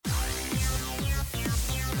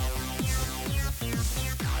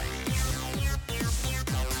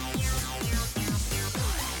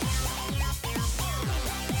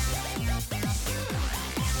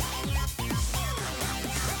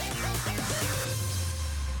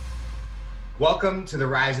Welcome to the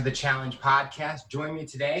Rise of the Challenge podcast. Join me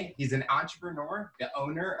today. He's an entrepreneur, the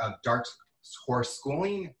owner of Dark Horse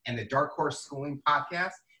Schooling and the Dark Horse Schooling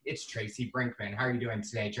podcast. It's Tracy Brinkman. How are you doing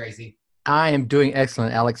today, Tracy? I am doing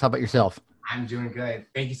excellent, Alex. How about yourself? I'm doing good.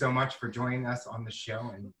 Thank you so much for joining us on the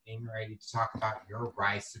show and being ready to talk about your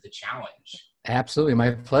rise to the challenge. Absolutely.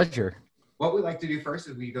 My pleasure. What we like to do first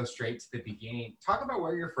is we go straight to the beginning. Talk about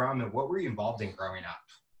where you're from and what were you involved in growing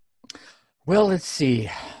up? Well, let's see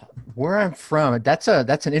where I'm from. That's an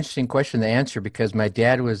interesting question to answer because my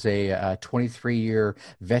dad was a 23-year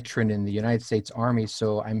veteran in the United States Army.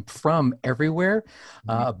 So I'm from everywhere,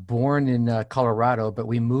 born in Colorado, but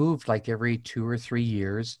we moved like every 2 or 3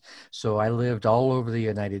 years. So I lived all over the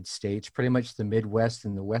United States, pretty much the Midwest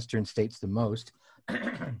and the Western states the most.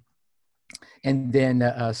 And then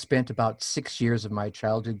spent about 6 years of my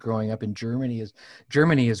childhood growing up in Germany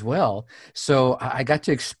as well. So I got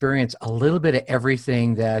to experience a little bit of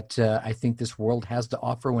everything that I think this world has to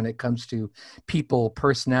offer when it comes to people,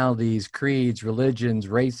 personalities, creeds, religions,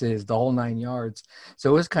 races, the whole 9 yards.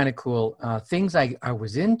 So it was kind of cool. Things I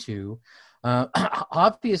was into.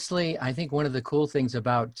 Obviously, I think one of the cool things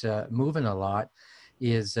about moving a lot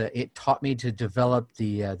is it taught me to develop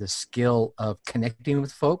the skill of connecting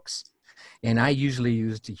with folks. And I usually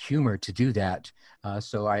used humor to do that.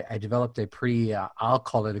 So I developed a pretty, I'll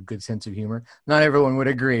call it a good sense of humor. Not everyone would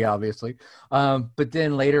agree, obviously. But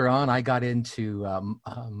then later on, I got into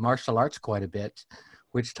martial arts quite a bit,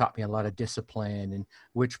 which taught me a lot of discipline and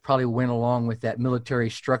which probably went along with that military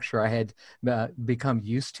structure I had become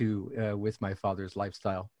used to with my father's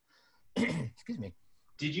lifestyle. Excuse me.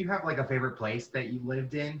 Did you have like a favorite place that you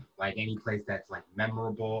lived in? Like any place that's like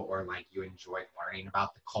memorable or like you enjoyed learning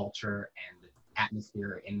about the culture and the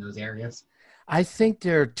atmosphere in those areas? I think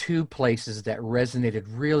there are two places that resonated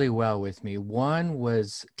really well with me. One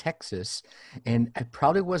was Texas, and it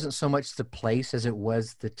probably wasn't so much the place as it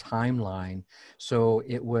was the timeline. So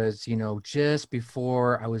it was, just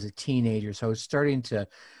before I was a teenager. So I was starting to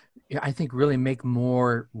I think really make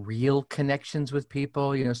more real connections with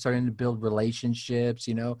people, starting to build relationships,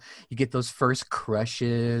 you get those first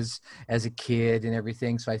crushes as a kid and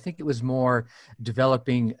everything. So I think it was more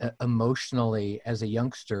developing emotionally as a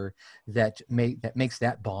youngster that makes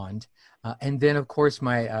that bond. And then of course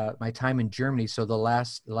my time in Germany. So the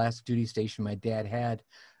last duty station my dad had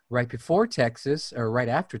right before Texas or right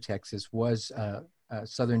after Texas was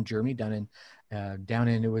southern Germany down in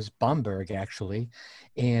it was Bamberg actually,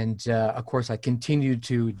 and of course I continued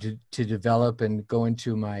to develop and go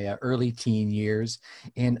into my early teen years,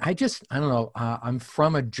 and I don't know, I'm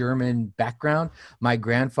from a German background. My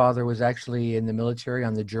grandfather was actually in the military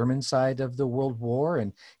on the German side of the World War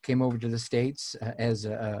and came over to the States as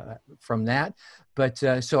from that, but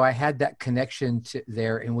so I had that connection to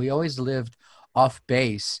there, and we always lived off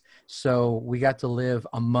base. So we got to live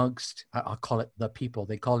amongst, I'll call it the people,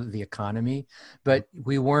 they called it the economy, but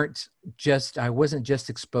I wasn't just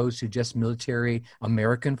exposed to just military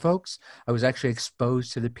American folks. I was actually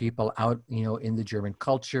exposed to the people out, in the German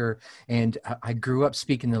culture. And I grew up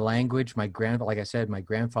speaking the language. Like I said, my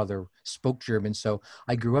grandfather spoke German. So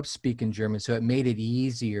I grew up speaking German. So it made it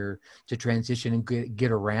easier to transition and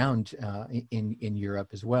get around in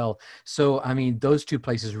Europe as well. So, I mean, those two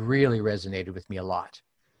places really resonated with me a lot.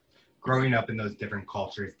 Growing up in those different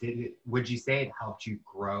cultures, would you say it helped you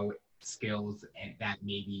grow skills and that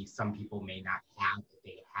maybe some people may not have if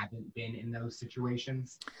they haven't been in those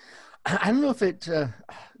situations? I don't know if it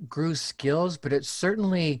grew skills, but it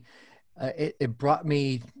certainly it brought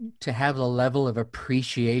me to have a level of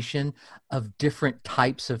appreciation of different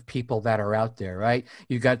types of people that are out there, right?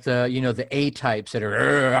 You got the A types that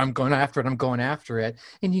are, I'm going after it.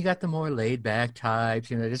 And you got the more laid back types,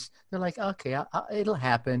 just, they're like, okay, it'll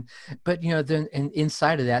happen. But, then and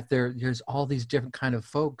inside of that, there's all these different kind of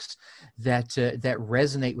folks that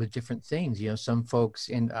resonate with different things. Some folks,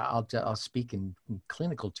 and I'll speak in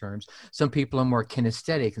clinical terms, some people are more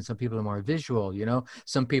kinesthetic and some people are more visual,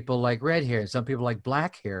 some people like red hair, some people like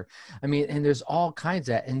black hair. I mean, and there's all kinds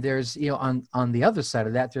of that. And there's, on the other side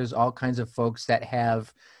of that, there's all kinds of folks that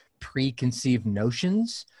have preconceived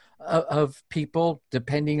notions of people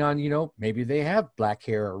depending on, maybe they have black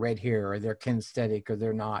hair or red hair or they're kinesthetic or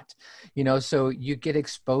they're not, so you get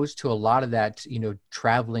exposed to a lot of that,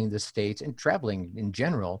 traveling the States and traveling in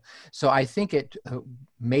general. So I think it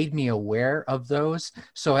made me aware of those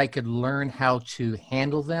so I could learn how to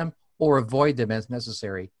handle them or avoid them as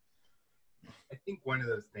necessary. I think one of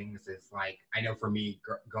those things is like, I know for me,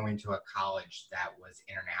 going to a college that was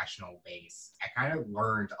international based, I kind of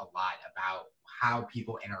learned a lot about how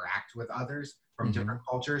people interact with others from Mm-hmm. different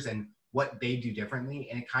cultures and what they do differently.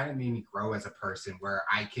 And it kind of made me grow as a person where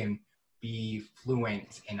I can be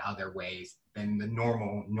fluent in other ways than the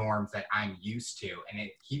normal norms that I'm used to. And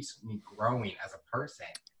it keeps me growing as a person.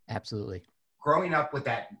 Absolutely. Growing up with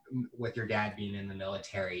that, with your dad being in the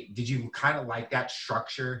military, did you kind of like that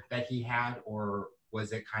structure that he had, or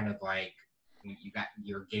was it kind of like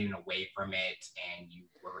you're getting away from it and you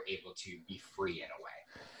were able to be free in a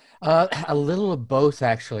way? A little of both,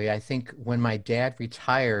 actually. I think when my dad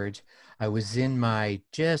retired, I was in my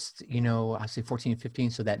just, I'll say 14,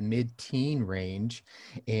 15, so that mid-teen range,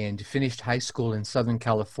 and finished high school in Southern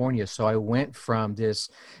California. So I went from this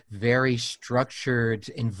very structured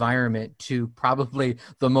environment to probably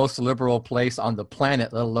the most liberal place on the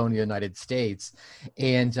planet, let alone the United States.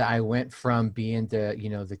 And I went from being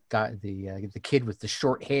the guy, the kid with the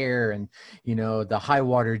short hair and, the high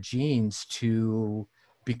water jeans to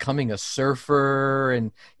becoming a surfer,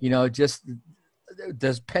 and just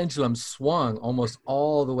this pendulum swung almost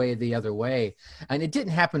all the way the other way. And it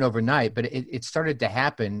didn't happen overnight, but it started to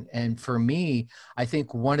happen. And for me, I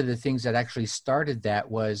think one of the things that actually started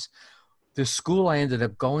that was the school I ended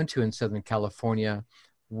up going to in Southern California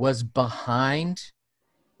was behind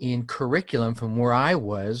in curriculum from where I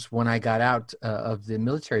was when I got out of the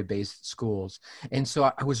military-based schools. And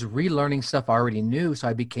so I was relearning stuff I already knew, so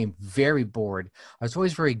I became very bored. I was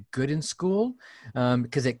always very good in school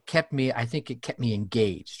because I think it kept me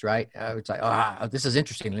engaged, right? It's like, this is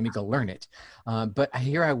interesting, let me go learn it. But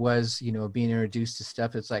here I was, being introduced to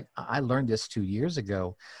stuff. It's like, I learned this 2 years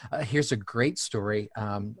ago. Here's a great story.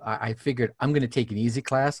 I figured I'm going to take an easy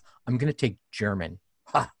class. I'm going to take German.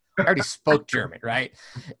 I already spoke German, right?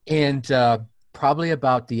 And probably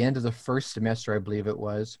about the end of the first semester, I believe it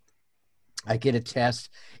was, I get a test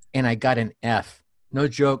and I got an F. No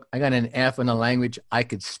joke. I got an F in a language I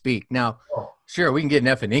could speak. Now, sure, we can get an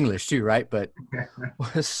F in English too, right? But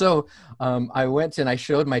so I went and I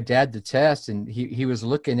showed my dad the test, and he was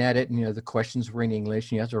looking at it, and the questions were in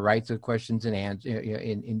English, and you have to write the questions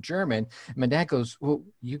in German. And my dad goes, "Well,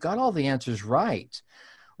 you got all the answers right."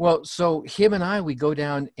 Well, so him and we go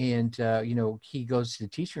down, and, he goes to the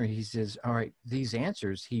teacher and he says, all right, these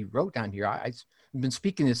answers he wrote down here, I've been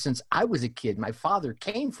speaking this since I was a kid. My father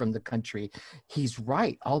came from the country. He's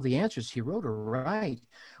right. All the answers he wrote are right.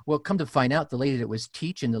 Well, come to find out, the lady that was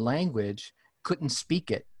teaching the language couldn't speak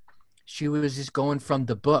it. She was just going from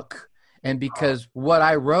the book. And because what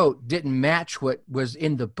I wrote didn't match what was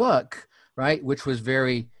in the book, right, which was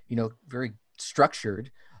very, very structured.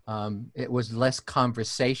 It was less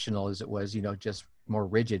conversational as it was, just more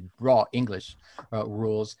rigid, raw English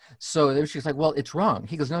rules. So then she's like, well, it's wrong.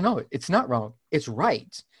 He goes, no, it's not wrong. It's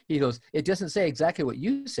right. He goes, it doesn't say exactly what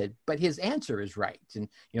you said, but his answer is right. And,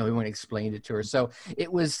 he went and explained it to her. So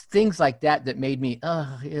it was things like that that made me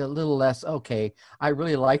a little less, okay, I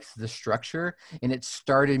really liked the structure. And it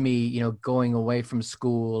started me, going away from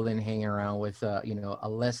school and hanging around with, a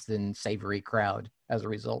less than savory crowd as a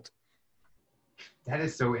result. That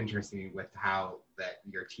is so interesting with how that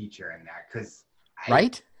your teacher and that, because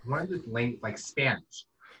right, one of the like Spanish,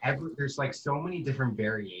 there's like so many different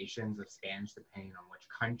variations of Spanish depending on which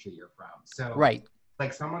country you're from. So right,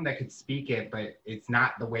 like someone that could speak it, but it's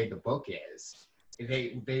not the way the book is,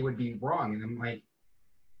 they would be wrong. And I'm like,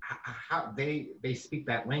 how they speak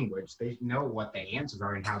that language, they know what the answers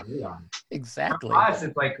are and how they are. Exactly. For us,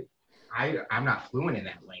 it's like I'm not fluent in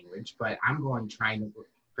that language, but I'm trying to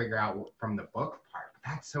figure out from the book part. But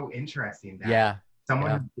that's so interesting that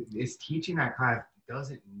someone is teaching that class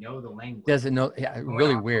doesn't know the language. Doesn't know. Yeah,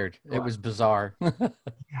 really weird. It was bizarre. Yeah.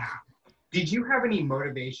 Did you have any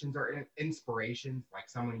motivations or inspirations, like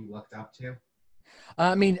someone you looked up to?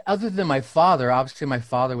 I mean, other than my father, obviously my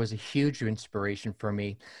father was a huge inspiration for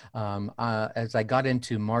me. As I got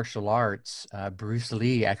into martial arts, Bruce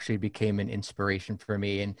Lee actually became an inspiration for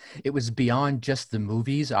me. And it was beyond just the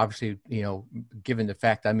movies. Obviously, given the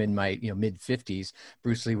fact I'm in my mid 50s,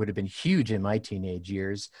 Bruce Lee would have been huge in my teenage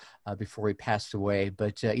years before he passed away.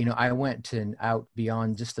 But, I went out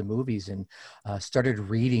beyond just the movies and started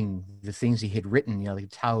reading the things he had written, the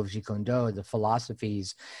Tao of Jeet Kune Do, the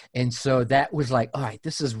philosophies. And so that was like, all right,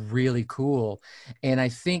 this is really cool. And I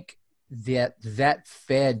think that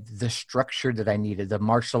fed the structure that I needed. The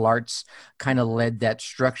martial arts kind of led that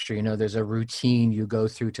structure. There's a routine you go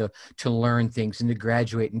through to learn things and to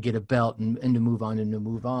graduate and get a belt and to move on and to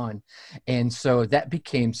move on. And so that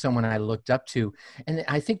became someone I looked up to. And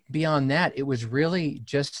I think beyond that, it was really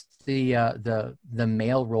just the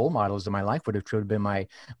male role models in my life would have been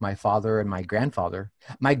my father and my grandfather.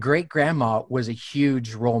 My great grandma was a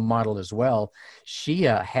huge role model as well. She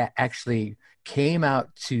actually came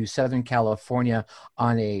out to Southern California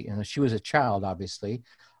on she was a child, obviously,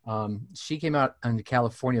 She came out into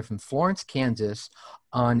California from Florence, Kansas,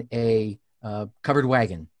 on a covered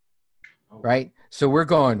wagon, Oh, right? So we're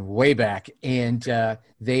going way back, and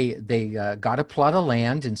they got a plot of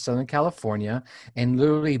land in Southern California and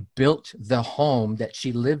literally built the home that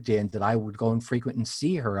she lived in that I would go and frequent and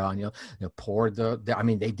see her on. Poured I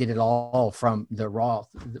mean, they did it all from the raw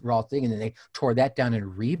thing, and then they tore that down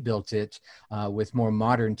and rebuilt it with more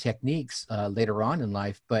modern techniques later on in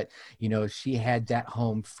life. But she had that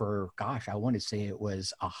home for, gosh, I want to say it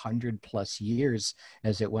was 100+ years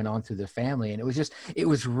as it went on through the family, and it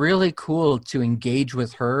was really cool to engage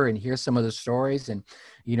with her and hear some of the stories. And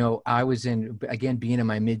I was being in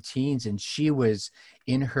my mid-teens, and she was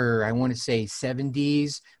in her, I want to say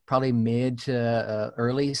 70s, probably mid to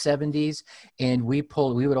early 70s. And we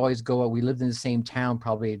would always go, we lived in the same town,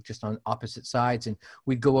 probably just on opposite sides, and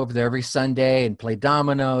we'd go over there every Sunday and play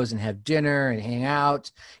dominoes and have dinner and hang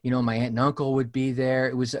out. My aunt and uncle would be there.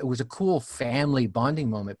 It was a cool family bonding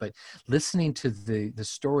moment. But listening to the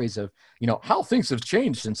stories of how things have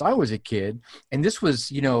changed since I was a kid, and this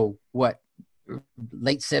was what,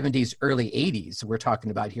 late 70s, early 80s we're talking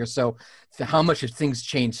about here. So how much have things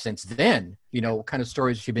changed since then? What kind of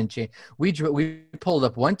stories have been changed? We pulled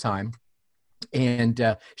up one time,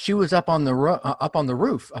 and she was up on the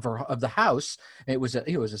roof of the house. It was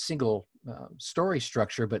a single story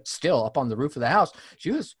structure, but still up on the roof of the house.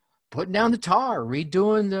 She was putting down the tar,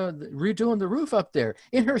 redoing the roof up there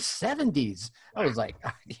in her 70s. I was like,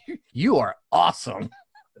 you are awesome.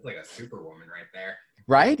 it's like a superwoman right there.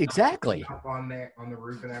 Right? Exactly. Up on the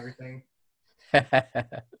roof and everything.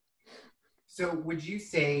 So would you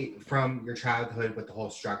say from your childhood with the whole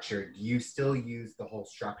structure, do you still use the whole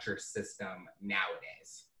structure system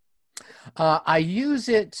nowadays? I use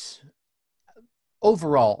it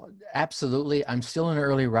overall. Absolutely. I'm still an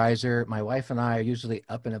early riser. My wife and I are usually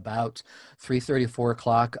up and about 3:30, 4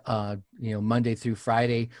 o'clock, Monday through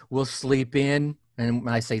Friday. We'll sleep in. And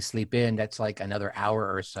when I say sleep in, that's like another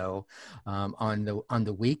hour or so on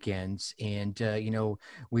the weekends. And,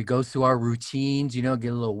 we go through our routines, get a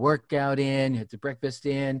little workout in, get the breakfast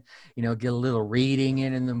in, get a little reading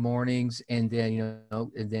in the mornings, and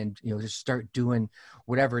then, just start doing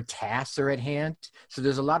whatever tasks are at hand. So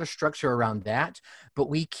there's a lot of structure around that, but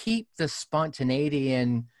we keep the spontaneity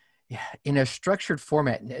in a structured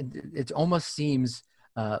format. It almost seems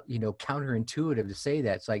counterintuitive to say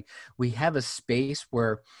that. It's like we have a space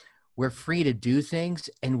where we're free to do things,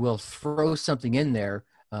 and we'll throw something in there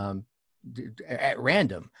at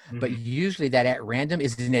random. Mm-hmm. But usually that at random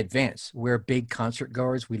is in advance. We're big concert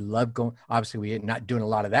goers. We love going. Obviously, we're not doing a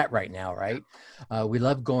lot of that right now, right? We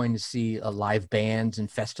love going to see live bands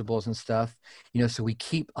and festivals and stuff. So we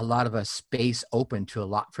keep a lot of a space open to a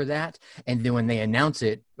lot for that. And then when they announce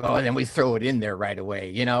it, then we throw it in there right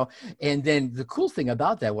away, And then the cool thing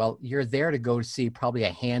about that, well, you're there to go see probably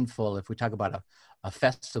a handful. If we talk about a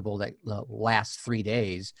festival that lasts 3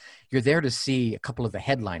 days, you're there to see a couple of the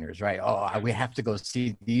headliners, right? Oh, we have to go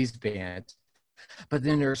see these bands. But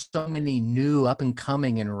then there's so many new up and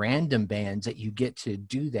coming and random bands that you get to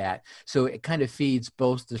do that. So it kind of feeds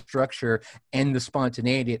both the structure and the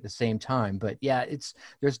spontaneity at the same time. But yeah,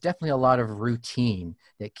 there's definitely a lot of routine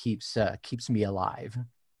that keeps me alive.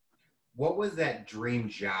 What was that dream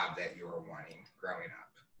job that you were wanting growing up?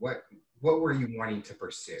 What were you wanting to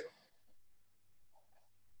pursue?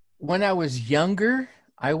 When I was younger,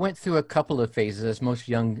 I went through a couple of phases, as most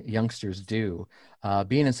youngsters do.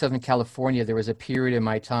 Being in Southern California, there was a period in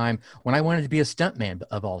my time when I wanted to be a stuntman,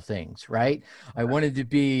 of all things, right? I wanted to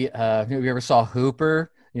be, you ever saw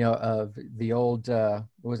Hooper, the old, what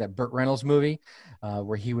was that, Burt Reynolds movie,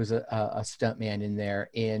 where he was a stuntman in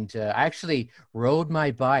there. And I actually rode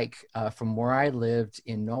my bike from where I lived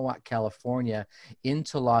in Norwalk, California,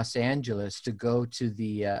 into Los Angeles to go to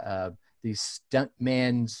the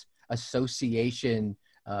Stuntman's Association,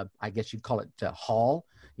 I guess you'd call it hall.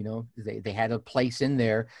 They had a place in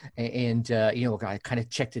there, and I kind of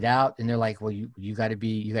checked it out, and they're like, well, you got to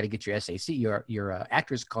get your SAC, your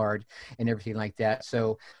actor's card, and everything like that.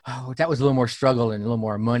 So that was a little more struggle and a little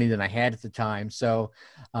more money than I had at the time. So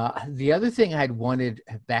the other thing I'd wanted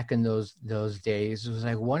back in those days was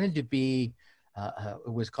I wanted to be it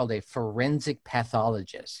was called a forensic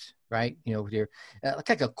pathologist. right? You know, you're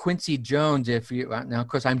like a Quincy Jones. If you now, of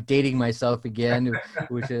course, I'm dating myself again.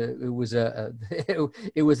 It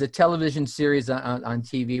was a television series on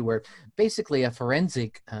TV where basically a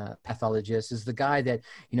forensic pathologist is the guy that,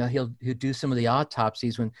 you know, he'll do some of the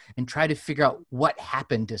autopsies and try to figure out what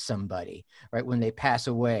happened to somebody, right, when they pass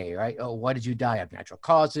away, right? Oh, why did you die? Of natural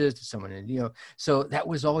causes? Did someone, you know? So that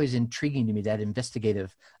was always intriguing to me, that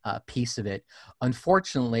investigative piece of it.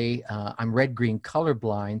 Unfortunately, I'm red-green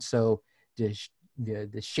colorblind, so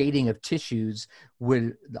the shading of tissues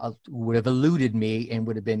would have eluded me and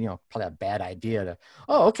would have been, you know, probably a bad idea to,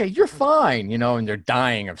 oh, okay, you're fine, you know, and they're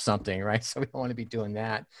dying of something, right? So we don't want to be doing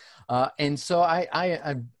that. And so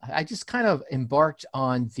I just kind of embarked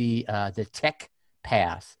on the tech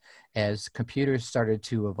path as computers started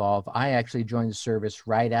to evolve. I actually joined the service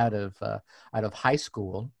right out of high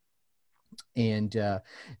school. And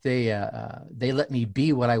they let me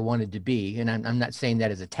be what I wanted to be. And I'm not saying that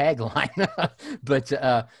as a tagline,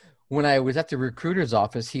 but when I was at the recruiter's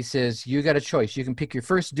office, he says, you got a choice. You can pick your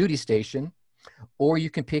first duty station, or you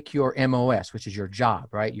can pick your MOS, which is your job,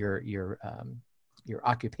 right? Your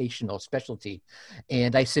occupational specialty.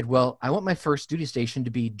 And I said, well, I want my first duty station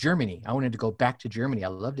to be Germany. I wanted to go back to Germany. I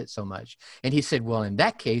loved it so much. And he said, well, in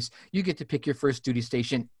that case, you get to pick your first duty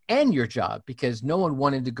station and your job, because no one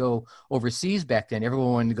wanted to go overseas back then.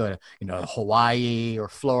 Everyone wanted to go to, you know, Hawaii or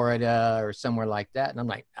Florida or somewhere like that. And I'm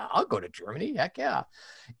like, I'll go to Germany. Heck yeah.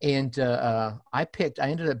 And I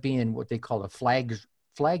ended up being what they call a flagged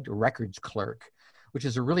records clerk, which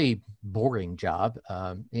is a really boring job.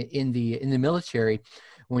 In the military,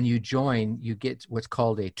 when you join, you get what's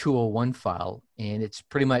called a 201 file, and it's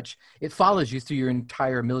pretty much, it follows you through your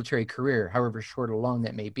entire military career, however short or long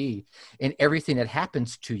that may be, and everything that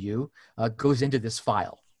happens to you goes into this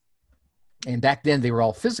file. And back then, they were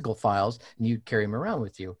all physical files, and you'd carry them around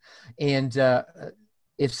with you. And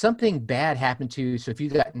if something bad happened to you, so if you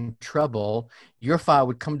got in trouble, your file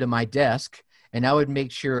would come to my desk, and I would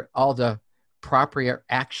make sure all the proper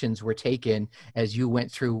actions were taken as you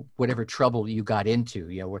went through whatever trouble you got into.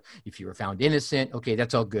 You know, if you were found innocent, okay,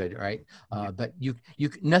 that's all good, right? But you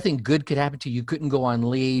nothing good could happen to you. You couldn't go on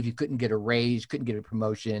leave, you couldn't get a raise, you couldn't get a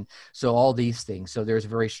promotion. So all these things. So there's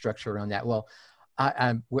very structure around that. Well,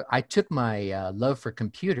 I took my love for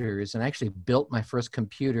computers and I actually built my first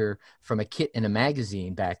computer from a kit in a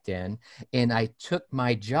magazine back then. And I took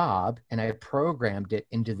my job and I programmed it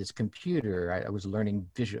into this computer. I was learning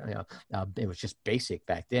visual, it was just basic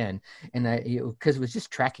back then. And because it was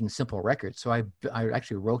just tracking simple records. So I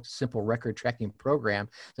actually wrote a simple record tracking program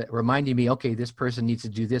that reminded me, okay, this person needs to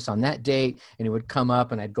do this on that date. And it would come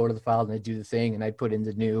up and I'd go to the file and I'd do the thing and I'd put in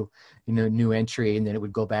the new entry, and then it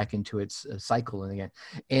would go back into its cycle again.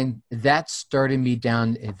 And that started me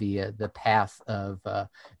down the path of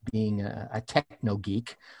being a techno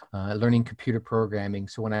geek, learning computer programming.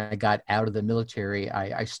 So when I got out of the military,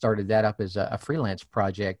 I started that up as a freelance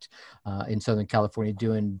project in Southern California,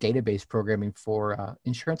 doing database programming for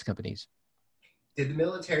insurance companies. Did the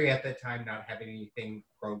military at that time not have anything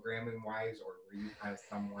programming wise, or were you kind of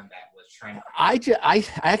someone that was trying to? I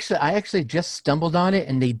actually just stumbled on it,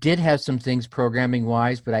 and they did have some things programming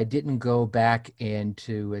wise, but I didn't go back and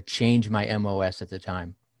to change my MOS at the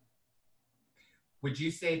time. Would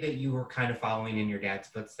you say that you were kind of following in your dad's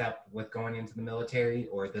footsteps with going into the military,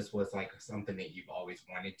 or this was like something that you've always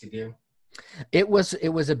wanted to do? It was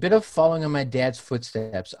a bit of following in my dad's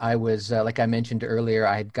footsteps. I was, like I mentioned earlier,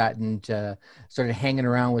 I had started hanging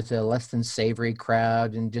around with a less than savory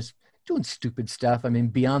crowd and just doing stupid stuff. I mean,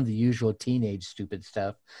 beyond the usual teenage stupid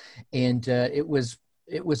stuff. And it was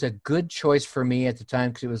a good choice for me at the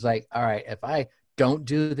time, because it was like, all right, if I don't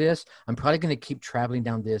do this, I'm probably going to keep traveling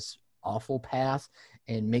down this awful path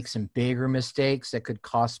and make some bigger mistakes that could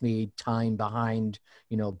cost me time behind,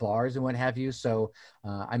 bars and what have you. So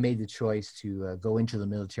I made the choice to go into the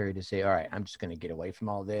military to say, all right, I'm just going to get away from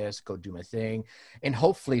all this, go do my thing, and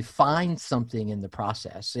hopefully find something in the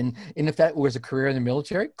process. And if that was a career in the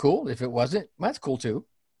military, cool. If it wasn't, that's cool too.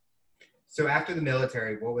 So after the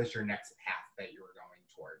military, what was your next path that you were going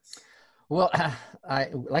towards? Well,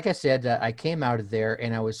 like I said, I came out of there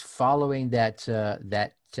and I was following that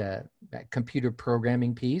computer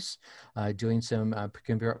programming piece, doing some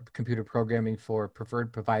computer programming for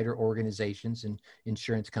preferred provider organizations and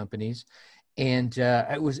insurance companies. And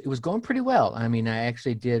it was going pretty well. I mean, I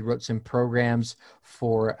actually wrote some programs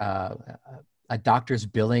for a doctor's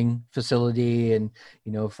billing facility, and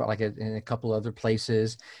for in a couple other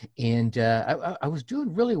places, and I was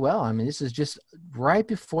doing really well. I mean, this is just right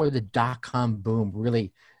before the .com boom.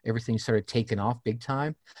 Really, everything started taking off big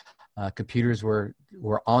time. Computers were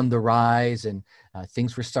on the rise, and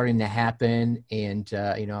things were starting to happen. And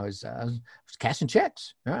I was cashing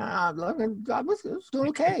checks. I was doing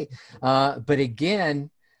okay. But again,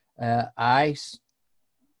 I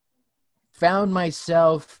found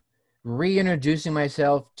myself reintroducing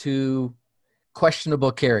myself to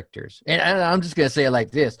questionable characters. And I'm just going to say it like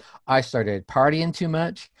this. I started partying too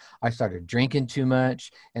much. I started drinking too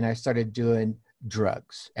much, and I started doing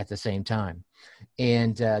drugs at the same time.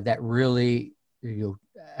 And that really,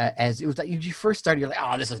 as it was like you first started, you're like,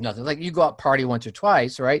 oh, this is nothing. Like you go out party once or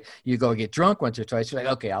twice, right? You go get drunk once or twice. You're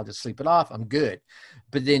like, okay, I'll just sleep it off. I'm good.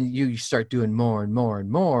 But then you start doing more and more and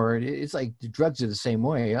more. It's like the drugs are the same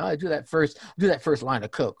way. I do that first line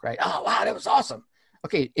of coke, right? Oh, wow, that was awesome.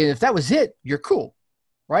 Okay, and if that was it, you're cool,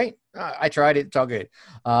 right? I tried it. It's all good.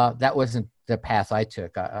 That wasn't the path I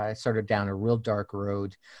took. I started down a real dark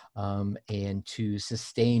road, and to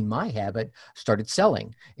sustain my habit, started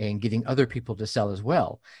selling and getting other people to sell as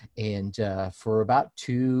well. And for about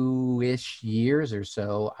 2-ish years or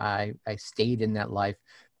so, I stayed in that life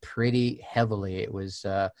pretty heavily. It was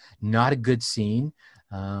not a good scene.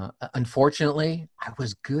 Unfortunately, I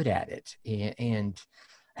was good at it, and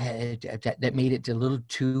that made it a little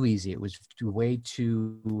too easy. It was way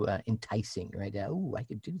too enticing, right? Oh, I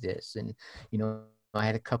could do this. And, I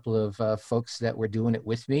had a couple of folks that were doing it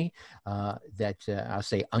with me, that I'll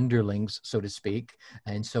say underlings, so to speak.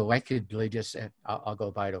 And so I could really just, I'll go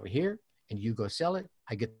buy it over here and you go sell it.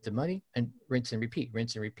 I get the money and rinse and repeat,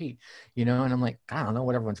 and I'm like, I don't know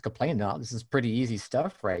what everyone's complaining about. This is pretty easy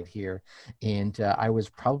stuff right here. And I was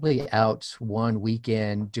probably out one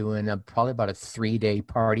weekend doing probably about a 3-day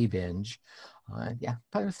party binge.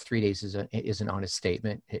 Probably 3 days is an honest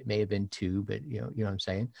statement. It may have been 2, but you know what I'm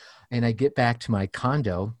saying? And I get back to my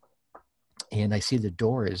condo and I see the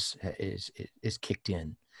door is kicked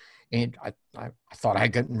in. And I thought I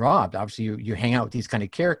had gotten robbed. Obviously, you hang out with these kind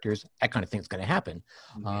of characters, that kind of thing's going to happen.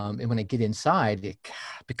 And when I get inside, it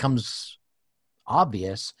becomes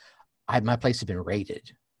obvious my place had been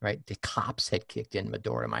raided, right? The cops had kicked in the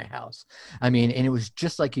door of my house. I mean, and it was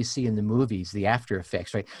just like you see in the movies, the after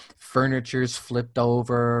effects, right? Furniture's flipped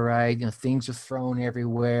over, right? Things are thrown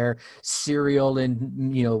everywhere. Cereal and,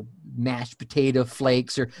 mashed potato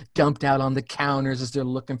flakes are dumped out on the counters as they're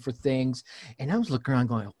looking for things. And I was looking around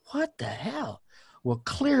going, what the hell? Well,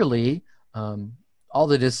 clearly, all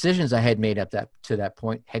the decisions I had made up to that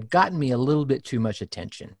point had gotten me a little bit too much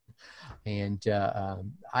attention. And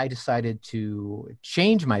I decided to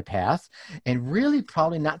change my path, and really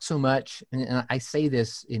probably not so much, and I say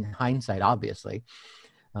this in hindsight, obviously,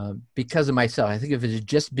 because of myself. I think if it had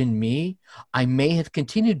just been me, I may have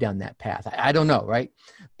continued down that path. I don't know, right?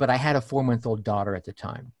 But I had a 4-month-old daughter at the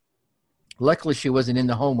time. Luckily, she wasn't in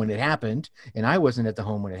the home when it happened, and I wasn't at the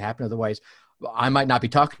home when it happened. Otherwise, I might not be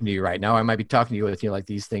talking to you right now. I might be talking to you with like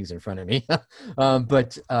these things in front of me.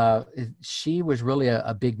 But she was really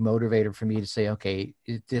a big motivator for me to say, okay,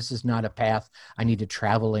 this is not a path I need to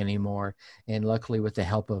travel anymore. And luckily, with the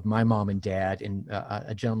help of my mom and dad and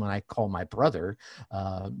a gentleman I call my brother,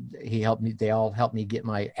 he helped me. They all helped me get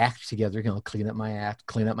my act together. Clean up my act,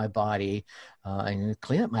 clean up my body, and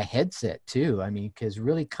clean up my headset too. I mean, because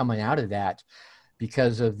really coming out of that,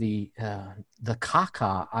 because of the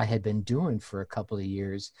caca I had been doing for a couple of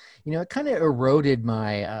years, it kind of eroded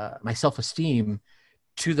my my self-esteem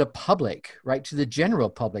to the public, right? To the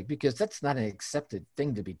general public, because that's not an accepted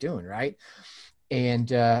thing to be doing, right?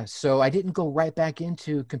 And so I didn't go right back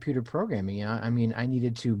into computer programming. I mean, I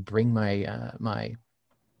needed to bring my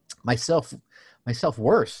my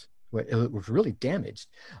self-worth. It was really damaged.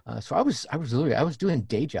 So I was doing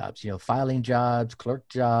day jobs, filing jobs, clerk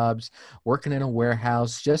jobs, working in a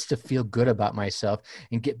warehouse just to feel good about myself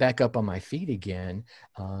and get back up on my feet again.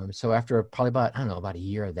 So after probably about a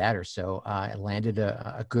year of that or so, I landed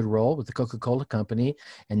a good role with the Coca-Cola company,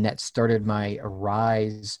 and that started my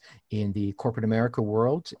rise in the corporate America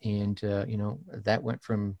world. And, that went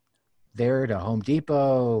from there to Home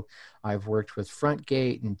Depot. I've worked with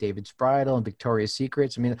Frontgate and David's Bridal and Victoria's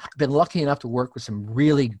Secrets. I mean, I've been lucky enough to work with some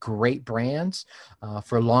really great brands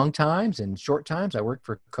for long times and short times. I worked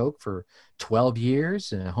for Coke for 12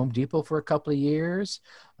 years and Home Depot for a couple of years,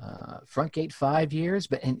 Frontgate 5 years.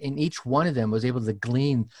 But in each one of them was able to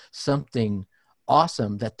glean something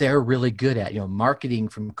awesome that they're really good at. Marketing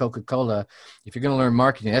from Coca-Cola. If you're going to learn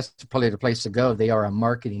marketing, that's probably the place to go. They are a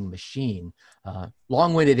marketing machine.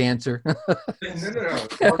 Long-winded answer. No.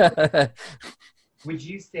 Would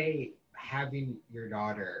you say having your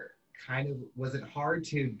daughter was it hard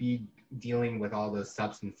to be dealing with all those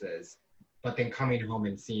substances, but then coming home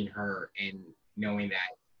and seeing her and knowing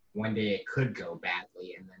that one day it could go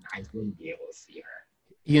badly and then I wouldn't be able to see her?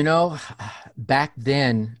 You know, back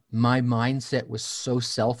then, my mindset was so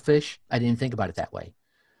selfish. I didn't think about it that way.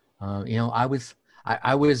 You know, I was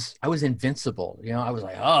invincible. You know, I was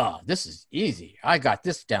like, oh, this is easy. I got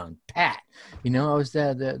this down pat. You know, I was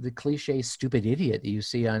the cliche stupid idiot that you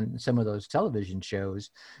see on some of those television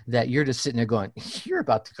shows that you're just sitting there going, you're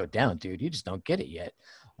about to go down, dude. You just don't get it yet.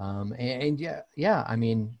 And yeah, yeah. I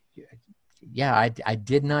mean, yeah, I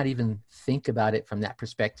did not even think about it from that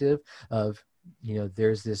perspective of, you know,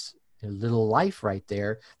 there's this little life right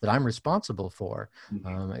there that I'm responsible for.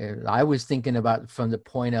 Mhm. I was thinking about from the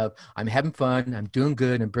point of I'm having fun, I'm doing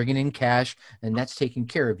good, I'm bringing in cash, and that's taking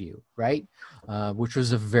care of you, right? Which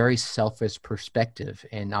was a very selfish perspective,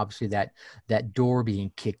 and obviously that door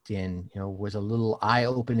being kicked in, you know, was a little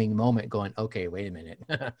eye-opening moment. Going, okay, wait a minute.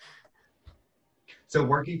 So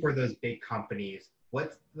working for those big companies,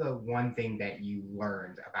 what's the one thing that you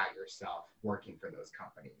learned about yourself working for those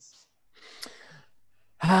companies?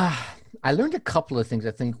 I learned a couple of things.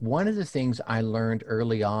 I think one of the things I learned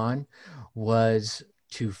early on was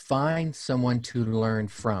to find someone to learn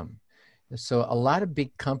from. So a lot of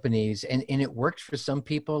big companies, and it works for some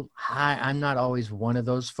people. I'm not always one of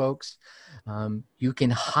those folks. You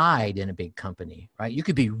can hide in a big company, right? You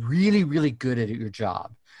could be really, really good at your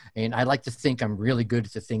job. And I like to think I'm really good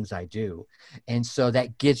at the things I do. And so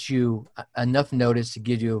that gets you enough notice to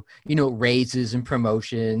give you, you know, raises and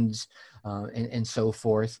promotions and so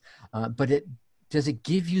forth. But does it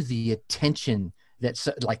give you the attention that's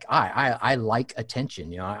like I like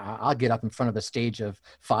attention. You know, I'll get up in front of a stage of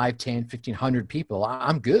 5, 10, 1,500 people.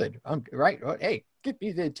 I'm good. I'm right. Hey, give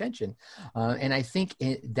me the attention. And I think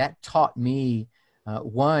that taught me,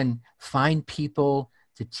 one, find people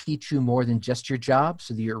to teach you more than just your job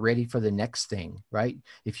so that you're ready for the next thing, right?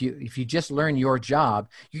 If you just learn your job,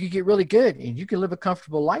 you can get really good and you can live a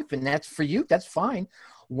comfortable life, and that's for you. That's fine.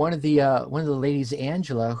 One of the ladies,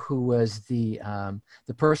 Angela, who was the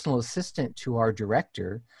personal assistant to our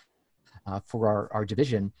director for our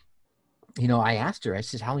division, you know, I asked her, I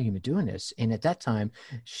said, how long have you been doing this? And at that time,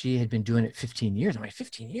 she had been doing it 15 years. I'm like,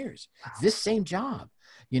 15 years, this same job,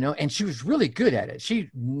 you know, and she was really good at it. She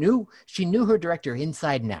knew her director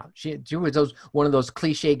inside and out. She was one of those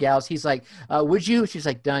cliche gals. He's like, would you? She's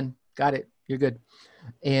like, done, got it. You're good.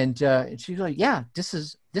 And she's like, yeah, this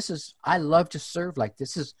is, I love to serve. Like,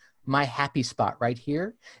 this is my happy spot right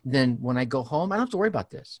here. And then when I go home, I don't have to worry about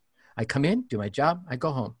this. I come in, do my job, I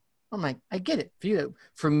go home. I'm like, I get it.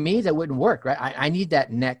 For me, that wouldn't work, right? I need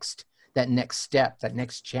that next step, that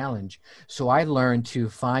next challenge. So I learned to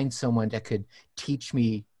find someone that could teach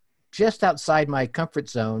me just outside my comfort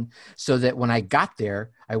zone so that when I got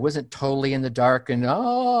there, I wasn't totally in the dark and,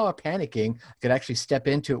 panicking. I could actually step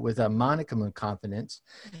into it with a monicum of confidence.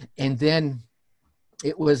 And then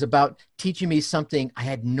it was about teaching me something I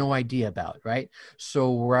had no idea about, right? So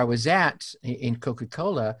where I was at in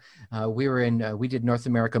Coca-Cola, we did North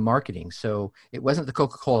America marketing. So it wasn't the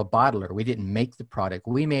Coca-Cola bottler. We didn't make the product.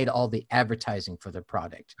 We made all the advertising for the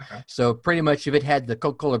product. Okay. So pretty much if it had the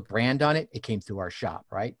Coca-Cola brand on it, it came through our shop,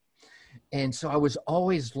 right? And so I was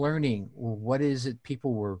always learning, what is it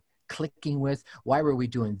people were clicking with? Why were we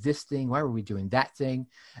doing this thing? Why were we doing that thing?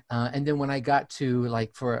 And then when I got to,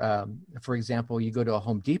 like, for example, you go to a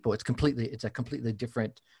Home Depot, it's a completely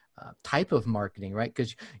different type of marketing, right?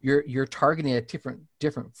 Because you're targeting a different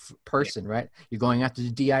Yeah. person, right? You're going after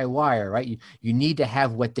the DIYer, right? You need to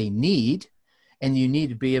have what they need, and you need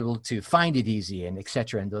to be able to find it easy, and et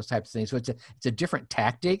cetera, and those types of things. So it's a different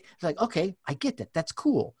tactic. It's like, okay, I get that. That's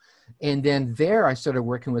cool. And then there I started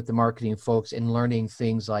working with the marketing folks and learning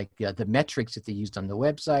things like the metrics that they used on the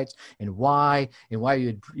websites and why you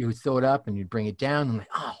would throw it up and you'd bring it down. I'm like,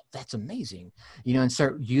 oh, that's amazing. You know, and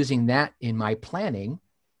start using that in my planning.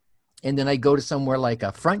 And then I go to somewhere like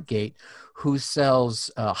a Frontgate who sells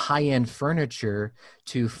high-end furniture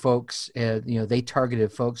to folks. You know, they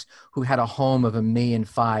targeted folks who had a home of $1.5 million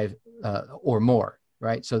or more,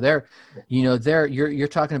 right? So you're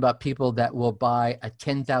talking about people that will buy a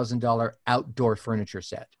 $10,000 outdoor furniture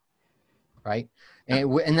set, right?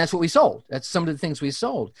 And that's what we sold. That's some of the things we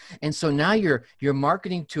sold. And so now you're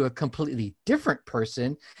marketing to a completely different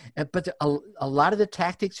person, but a lot of the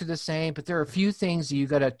tactics are the same. But there are a few things that you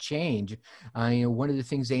got to change. You know, one of the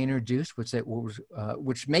things they introduced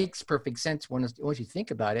which makes perfect sense once you think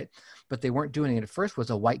about it, but they weren't doing it at first, was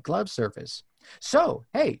a white glove service. So,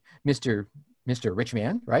 hey, Mr. Rich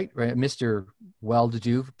Man, right? Mr.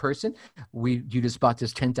 Well-to-do person, you just bought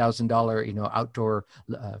this $10,000, you know, outdoor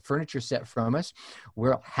furniture set from us.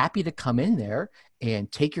 We're happy to come in there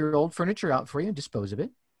and take your old furniture out for you and dispose of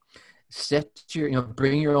it. set your,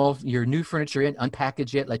 bring your new furniture in,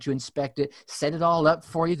 unpackage it, let you inspect it, set it all up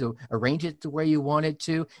for you to arrange it to where you want it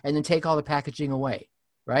to, and then take all the packaging away,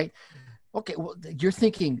 right? Okay, well, you're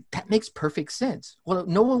thinking that makes perfect sense. Well,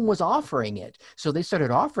 no one was offering it. So they started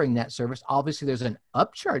offering that service. Obviously, there's an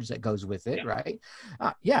upcharge that goes with it, right?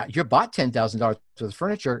 Yeah, you bought $10,000 worth of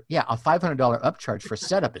furniture. Yeah, a $500 upcharge for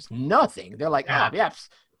setup is nothing. They're like, yes,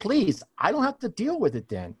 please, I don't have to deal with it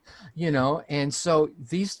then, And so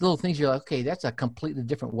these little things, you're like, okay, that's a completely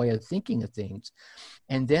different way of thinking of things.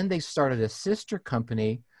 And then they started a sister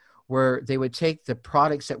company where they would take the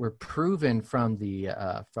products that were proven from the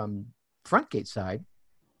from Frontgate side,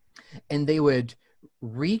 and they would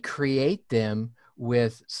recreate them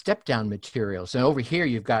with step down materials. And over here,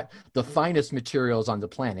 you've got the finest materials on the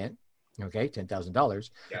planet. Okay, $10,000.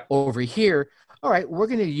 Yeah. Over here, all right, we're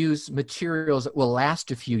going to use materials that will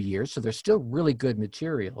last a few years. So they're still really good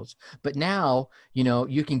materials. But now,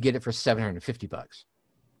 you can get it for $750.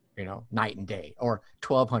 Night and day, or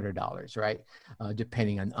 $1,200, right?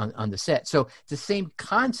 Depending on the set. So it's the same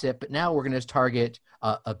concept, but now we're going to target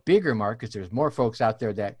a bigger market because there's more folks out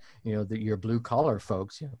there that, your blue collar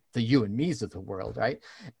folks, the you and me's of the world, right?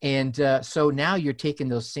 And so now you're taking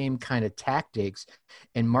those same kind of tactics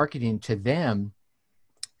and marketing to them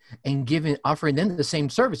and offering them the same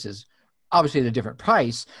services, obviously at a different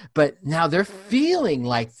price, but now they're feeling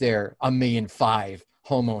like they're $1.5 million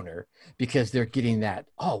homeowner because they're getting that,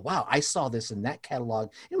 oh, wow, I saw this in that catalog.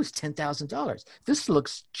 It was $10,000. This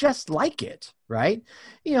looks just like it, right?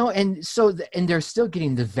 And so, and they're still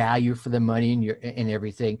getting the value for the money and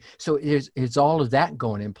everything. So it's all of that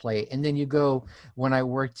going in play. And then you go, when I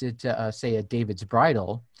worked at, say, at David's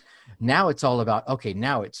Bridal, now it's all about, okay,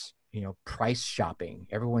 now it's, price shopping.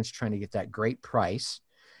 Everyone's trying to get that great price.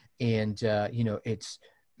 And, it's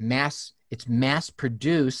mass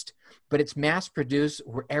produced, but it's mass produced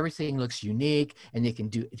where everything looks unique and they can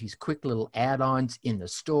do these quick little add-ons in the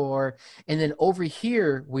store. And then over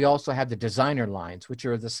here, we also have the designer lines, which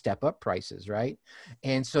are the step up prices, right?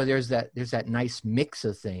 And so there's that nice mix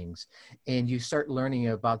of things. And you start learning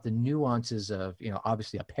about the nuances of,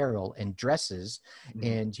 obviously apparel and dresses. Mm-hmm.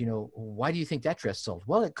 And, why do you think that dress sold?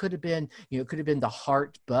 Well, it could have been, the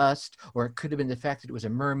heart bust, or it could have been the fact that it was a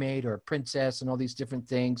mermaid or a princess and all these different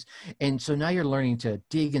things. And so now you're learning to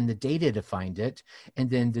dig in the data to find it, and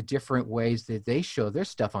then the different ways that they show their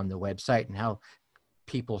stuff on the website and how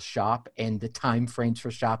people shop and the time frames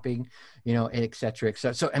for shopping, et cetera, et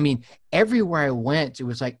cetera. So, I mean, everywhere I went, it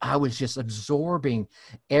was like I was just absorbing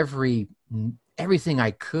everything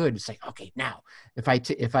I could. It's like, okay, now if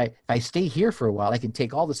I stay here for a while, I can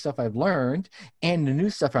take all the stuff I've learned and the new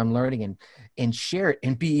stuff I'm learning and share it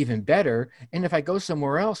and be even better. And if I go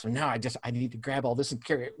somewhere else, now I need to grab all this and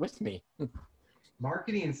carry it with me.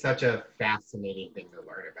 Marketing is such a fascinating thing to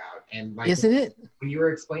learn about. And like, isn't it? When you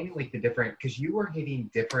were explaining like the different, because you were hitting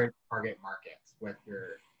different target markets with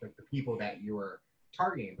the people that you were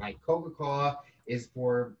targeting. Like Coca-Cola is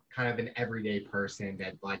for kind of an everyday person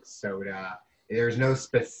that likes soda. There's no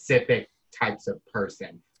specific types of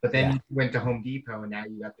person. But then you went to Home Depot and now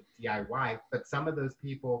you got the DIY. But some of those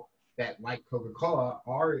people that like Coca-Cola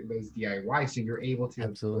are those DIY. So you're able to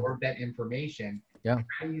absorb that information. Yeah.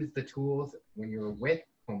 I use the tools when you're with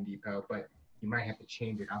Home Depot, but you might have to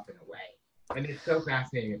change it up in a way. And it's so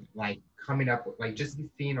fascinating, like coming up with, like just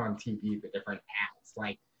seeing on TV the different ads.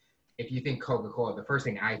 Like if you think Coca-Cola, the first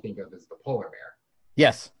thing I think of is the polar bear.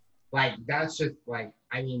 Yes. Like that's just like,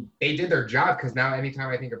 I mean, they did their job, because now anytime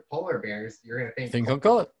I think of polar bears, you're going to think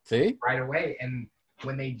Coca-Cola. See? Right away. And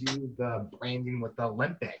when they do the branding with the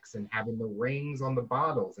Olympics and having the rings on the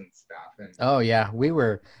bottles and stuff. And oh yeah,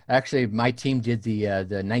 my team did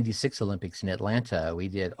the 96 Olympics in Atlanta. We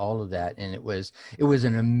did all of that, and it was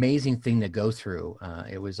an amazing thing to go through.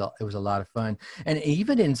 It was a lot of fun. And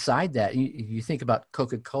even inside that, you think about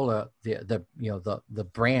Coca-Cola, the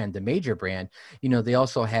brand, the major brand, they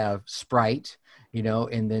also have Sprite,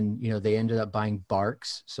 and then, they ended up buying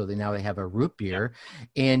Barks. So now they have a root beer,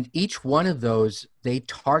 and each one of those, they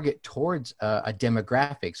target towards a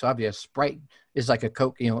demographic. So obviously Sprite is like a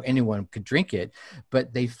Coke, anyone could drink it,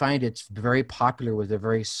 but they find it's very popular with a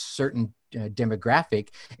very certain demographic.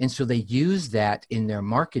 And so they use that in their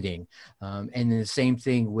marketing. And then the same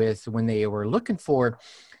thing with when they were looking for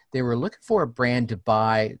a brand to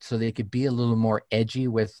buy so they could be a little more edgy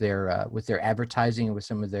with their advertising and with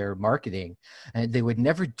some of their marketing. And they would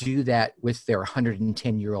never do that with their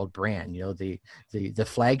 110-year-old brand, the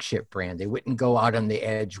flagship brand. They wouldn't go out on the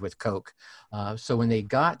edge with Coke. So when they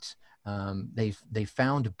got they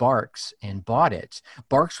found Barks and bought it.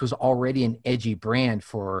 Barks was already an edgy brand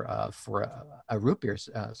for a root beer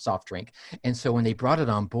soft drink, and so when they brought it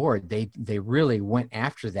on board, they really went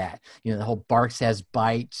after that. You know, the whole Barks has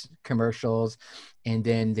bite commercials, and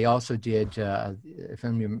then they also did, if I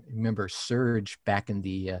remember, Surge back in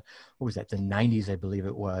the what was that, the 90s, I believe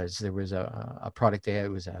it was. There was a product they had. It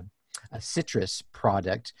was a citrus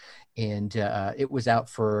product, and it was out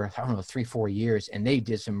for, I don't know, 3-4 years, and they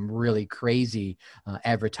did some really crazy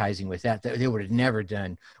advertising with that they would have never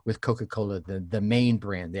done with Coca-Cola, the main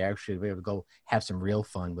brand. They actually were able to go have some real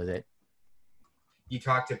fun with it. You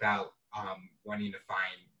talked about wanting to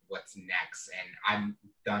find what's next, and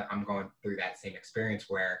I'm going through that same experience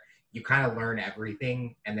where you kind of learn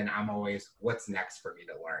everything, and then I'm always, what's next for me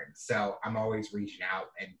to learn? So I'm always reaching out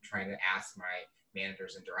and trying to ask my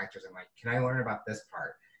managers and directors, I'm like, can I learn about this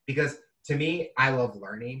part? Because to me, I love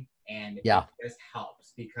learning, and yeah, it just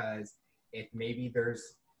helps, because if maybe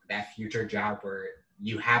there's that future job where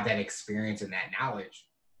you have that experience and that knowledge,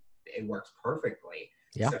 it works perfectly.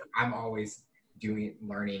 Yeah. So I'm always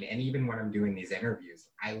learning, and even when I'm doing these interviews,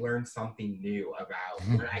 I learn something new about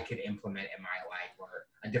what I could implement in my life, or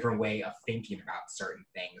a different way of thinking about certain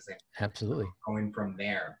things, and absolutely going from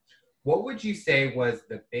there. What would you say was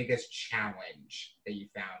the biggest challenge that you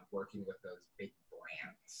found working with those big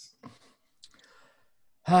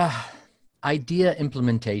brands? Idea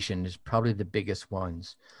implementation is probably the biggest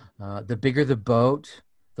ones. The bigger the boat,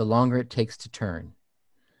 the longer it takes to turn.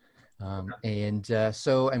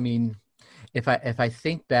 So, I mean, if I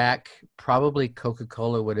think back, probably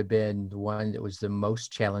Coca-Cola would have been the one that was the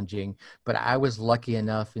most challenging, but I was lucky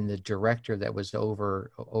enough, in the director that was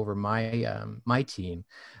over my team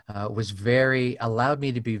allowed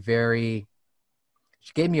me to be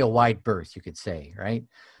she gave me a wide berth, you could say, right?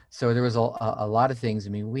 So there was a lot of things. I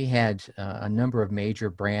mean, we had a number of major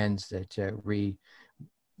brands that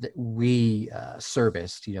we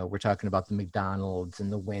serviced. You know, we're talking about the McDonald's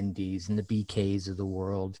and the Wendy's and the BKs of the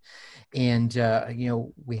world. And, you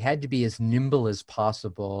know, we had to be as nimble as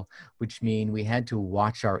possible, which means we had to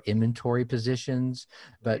watch our inventory positions.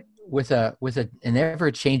 But with an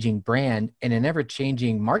ever-changing brand and an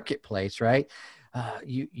ever-changing marketplace, right?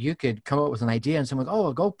 You could come up with an idea and someone,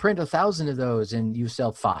 oh, go print 1,000 of those, and you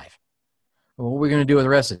sell 5. Well, what are we going to do with the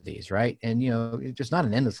rest of these, right? And, you know, it's just not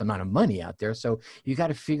an endless amount of money out there. So you got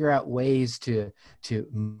to figure out ways to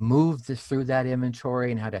move through that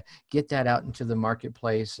inventory and how to get that out into the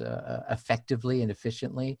marketplace effectively and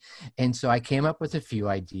efficiently. And so I came up with a few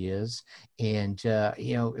ideas, and,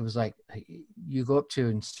 you know, it was like, you go up to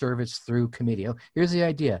and service through committee. Oh, here's the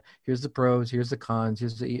idea. Here's the pros. Here's the cons.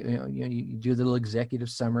 Here's the, you do the little executive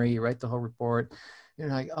summary. You write the whole report. You're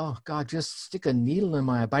like, oh God, just stick a needle in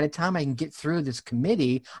my eye. By the time I can get through this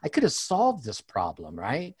committee, I could have solved this problem,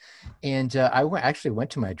 right? And I actually went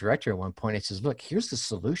to my director at one point. I says, look, here's the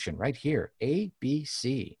solution right here, A, B,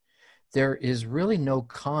 C. There is really no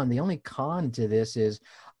con. The only con to this is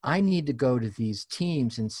I need to go to these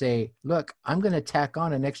teams and say, look, I'm going to tack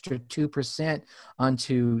on an extra 2%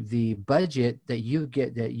 onto the budget that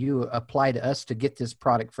you apply to us to get this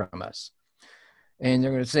product from us. And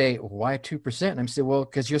they're going to say, why 2%? And I'm saying, well,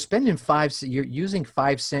 because you're spending you're using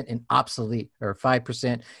 5 cents in obsolete, or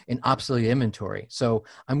 5% in obsolete inventory. So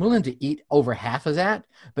I'm willing to eat over half of that,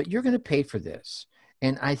 but you're going to pay for this.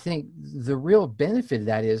 And I think the real benefit of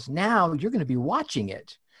that is now you're going to be watching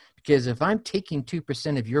it, because if I'm taking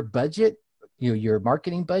 2% of your budget, your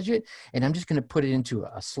marketing budget, and I'm just going to put it into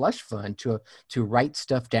a slush fund to write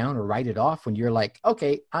stuff down or write it off when you're like,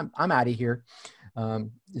 okay, I'm out of here.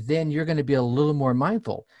 Then you're going to be a little more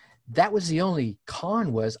mindful. That was the only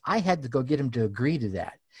con, was I had to go get him to agree to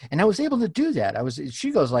that. And I was able to do that.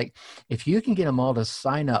 She goes like, if you can get them all to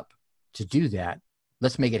sign up to do that,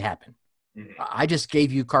 let's make it happen. Mm-hmm. I just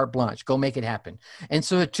gave you carte blanche, go make it happen. And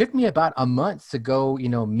so it took me about a month to go,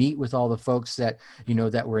 meet with all the folks that,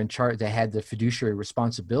 that were in charge, that had the fiduciary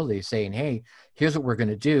responsibility, saying, hey, here's what we're going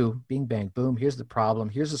to do. Bing, bang, boom. Here's the problem.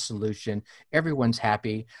 Here's the solution. Everyone's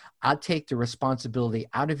happy. I'll take the responsibility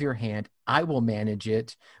out of your hand. I will manage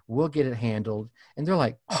it. We'll get it handled. And they're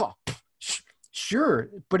like, oh, sure.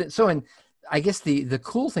 But I guess the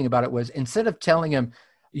cool thing about it was, instead of telling them,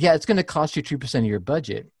 yeah, it's going to cost you 2% of your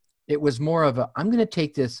budget, it was more of I'm going to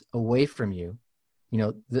take this away from you,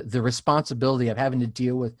 the responsibility of having to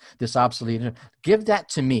deal with this obsolete. Give that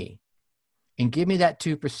to me, and give me that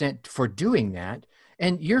 2% for doing that.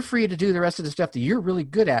 And you're free to do the rest of the stuff that you're really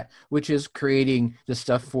good at, which is creating the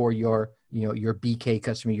stuff for your BK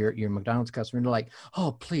customer, your McDonald's customer. And they're like,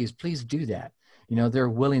 oh, please do that. they're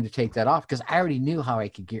willing to take that off because I already knew how I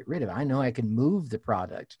could get rid of it. I know I can move the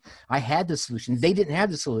product. I had the solutions. They didn't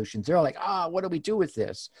have the solutions. They're like, what do we do with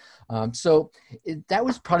this? That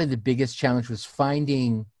was probably the biggest challenge, was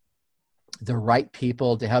finding the right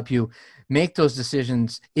people to help you make those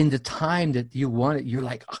decisions in the time that you want it. You're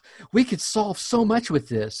like, we could solve so much with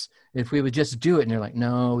this if we would just do it. And they're like,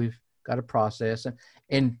 no, we've got a process.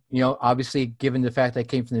 And obviously, given the fact that I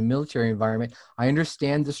came from the military environment, I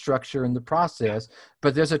understand the structure and the process,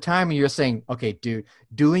 but there's a time when you're saying, okay, dude,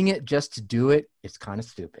 doing it just to do it, it's kind of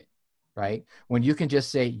stupid, right? When you can just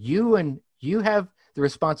say, you have the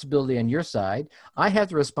responsibility on your side, I have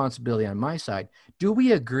the responsibility on my side. Do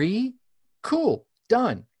we agree? Cool,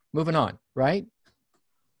 done, moving on, right?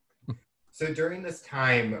 So during this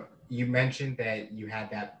time, you mentioned that you had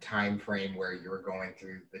that time frame where you were going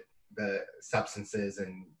through the substances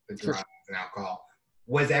and the drugs and alcohol.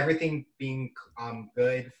 Was everything being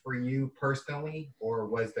good for you personally, or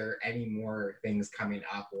was there any more things coming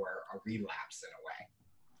up or a relapse in a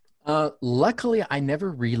way? Luckily, I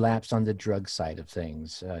never relapsed on the drug side of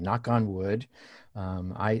things. Knock on wood.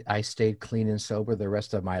 I stayed clean and sober the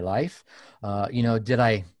rest of my life. Did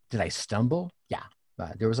I stumble? Yeah.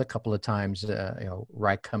 There was a couple of times,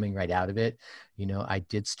 coming right out of it, I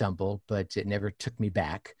did stumble, but it never took me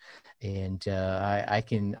back. And I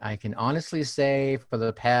can honestly say for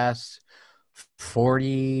the past 40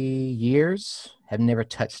 years, have never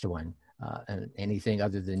touched one. Anything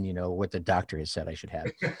other than what the doctor has said I should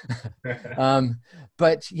have.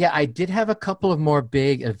 But yeah, I did have a couple of more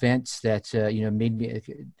big events that made me,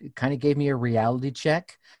 kind of gave me a reality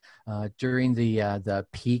check. During the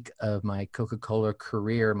peak of my Coca-Cola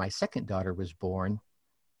career, my second daughter was born.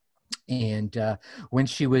 And when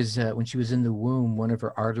she was in the womb, one of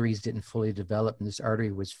her arteries didn't fully develop, and this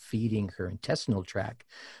artery was feeding her intestinal tract.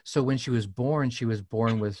 So when she was born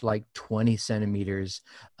with like 20 centimeters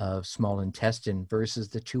of small intestine versus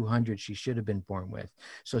the 200 she should have been born with.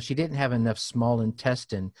 So she didn't have enough small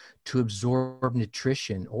intestine to absorb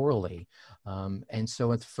nutrition orally. And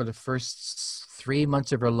so for the first 3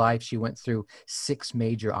 months of her life, she went through 6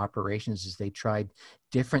 major operations as they tried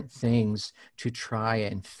different things to try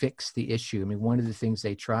and fix the issue. I mean, one of the things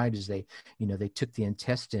they tried is they took the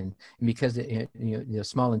intestine, and because the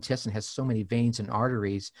small intestine has so many veins and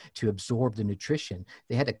arteries to absorb the nutrition,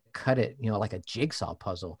 they had to cut it, like a jigsaw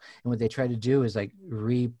puzzle. And what they tried to do is like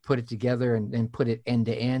put it together and put it end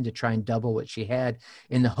to end to try and double what she had,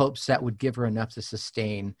 in the hopes that would give her enough to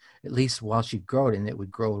sustain at least while she grew it, and it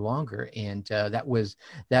would grow longer. And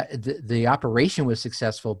the operation was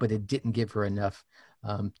successful, but it didn't give her enough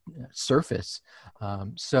surface.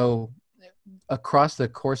 So across the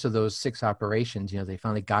course of those 6 operations, they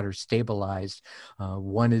finally got her stabilized.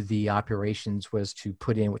 One of the operations was to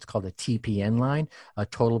put in what's called a TPN line, a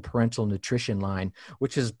total parental nutrition line,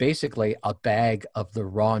 which is basically a bag of the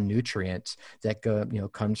raw nutrients that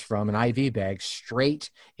comes from an IV bag straight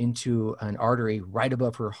into an artery right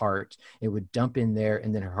above her heart. It would dump in there,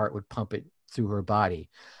 and then her heart would pump it through her body.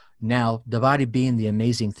 Now, the body, being the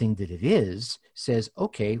amazing thing that it is, says,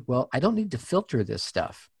 okay, well, I don't need to filter this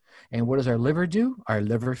stuff. And what does our liver do? Our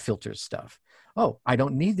liver filters stuff. Oh, I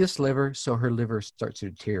don't need this liver, so her liver starts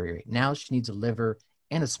to deteriorate. Now she needs a liver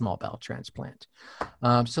and a small bowel transplant.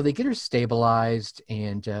 So they get her stabilized,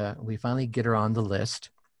 and we finally get her on the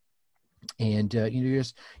list. And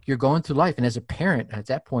you're going through life, and as a parent at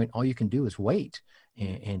that point, all you can do is wait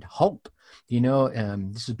and hope.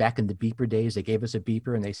 This is back in the beeper days. They gave us a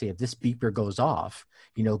beeper, and they say, if this beeper goes off,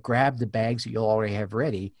 grab the bags that you'll already have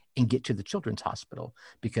ready and get to the children's hospital,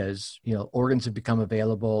 because organs have become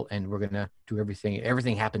available, and we're gonna do everything.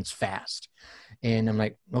 Everything happens fast. And I'm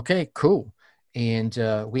like, okay, cool. And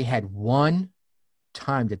we had one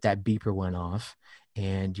time that beeper went off,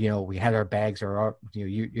 and we had our bags, or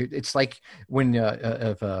it's like when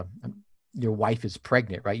your wife is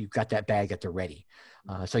pregnant, right? You've got that bag at the ready.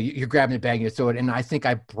 So you're grabbing the bag and you throw it. And I think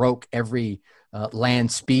I broke every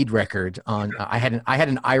land speed record on. I had an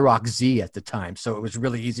IROC Z at the time, so it was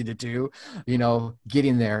really easy to do.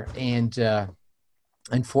 Getting there. And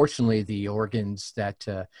unfortunately, the organs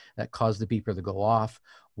that caused the beeper to go off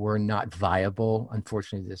were not viable.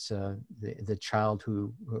 Unfortunately, the child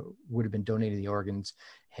who would have been donating the organs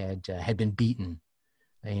had been beaten,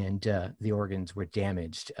 and the organs were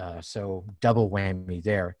damaged. So double whammy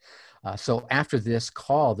there. So after this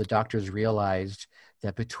call, the doctors realized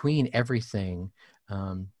that between everything,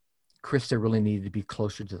 Krista really needed to be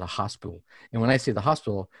closer to the hospital. And when I say the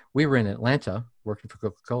hospital, we were in Atlanta working for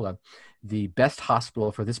Coca-Cola. The best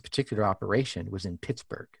hospital for this particular operation was in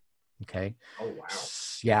Pittsburgh. Okay. Oh, wow.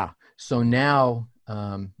 Yeah. So now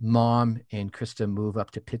Mom and Krista move up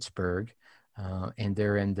to Pittsburgh. And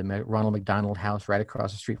they're in the Ronald McDonald House right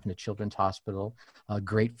across the street from the Children's Hospital. A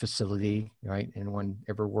great facility, right? Anyone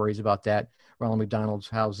ever worries about that? Ronald McDonald's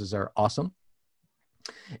houses are awesome.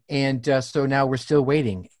 And so now we're still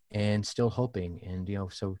waiting and still hoping. And,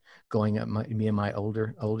 so going up, me and my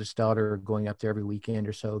oldest daughter are going up there every weekend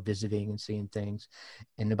or so, visiting and seeing things.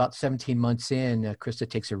 And about 17 months in, Krista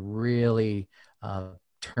takes a really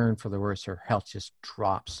turn for the worse. Her health just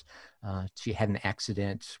drops. She had an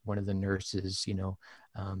accident. One of the nurses,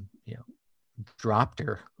 dropped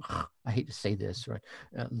her. I hate to say this, right?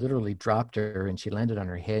 Literally dropped her, and she landed on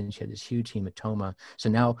her head, and she had this huge hematoma. So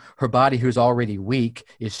now her body, who's already weak,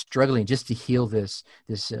 is struggling just to heal this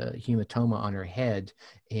hematoma on her head.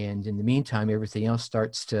 And in the meantime, everything else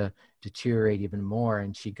starts to deteriorate even more,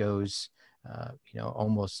 and she goes,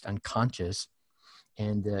 almost unconscious.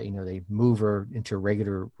 And they move her into a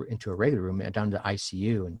regular room down to the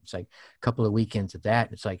ICU, and it's like a couple of weekends of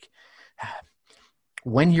that. It's like,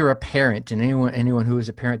 when you're a parent, and anyone who is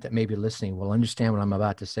a parent that may be listening will understand what I'm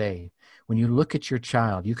about to say. When you look at your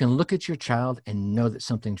child, you can look at your child and know that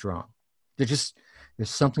something's wrong. There's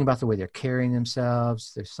something about the way they're carrying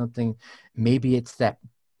themselves. There's something, maybe it's that,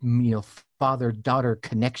 father-daughter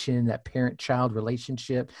connection, that parent-child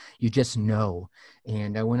relationship. You just know.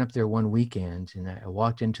 And I went up there one weekend, and I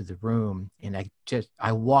walked into the room, and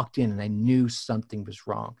I walked in and I knew something was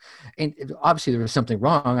wrong. And obviously there was something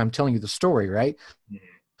wrong. I'm telling you the story, right?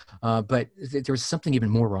 But there was something even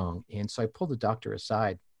more wrong. And so I pulled the doctor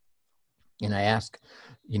aside and I asked,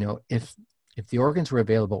 if the organs were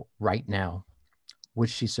available right now, would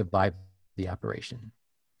she survive the operation?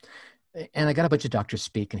 And I got a bunch of doctors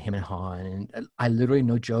speak and him and haw. And I literally,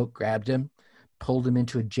 no joke, grabbed him, pulled him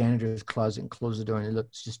into a janitor's closet and closed the door. And look,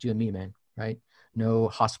 it's just you and me, man, right? No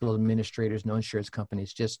hospital administrators, no insurance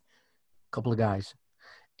companies, just a couple of guys.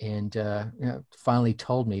 And finally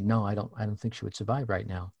told me, no, I don't think she would survive right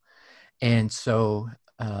now. And so,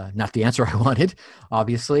 not the answer I wanted,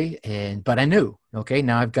 obviously. But I knew, okay,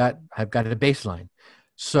 now I've got a baseline.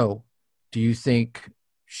 So do you think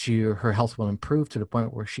her health will improve to the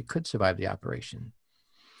point where she could survive the operation?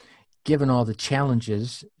 Given all the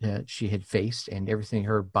challenges that she had faced and everything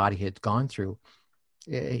her body had gone through,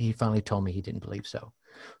 he finally told me he didn't believe so.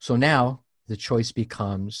 So now the choice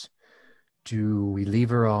becomes, do we leave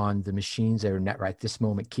her on the machines that are not right this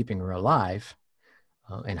moment, keeping her alive,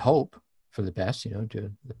 and hope for the best,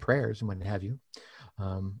 do the prayers and what have you,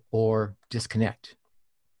 or disconnect?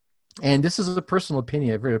 And this is a personal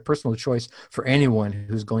opinion, a personal choice for anyone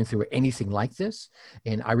who's going through anything like this.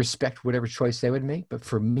 And I respect whatever choice they would make. But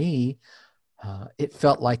for me, it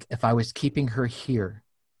felt like if I was keeping her here,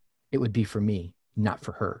 it would be for me, not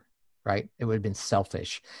for her, right? It would have been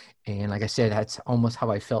selfish. And like I said, that's almost how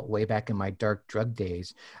I felt way back in my dark drug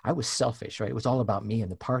days. I was selfish, right? It was all about me and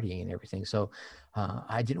the partying and everything. So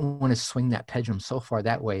I didn't want to swing that pendulum so far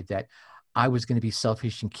that way that I was going to be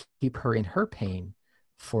selfish and keep her in her pain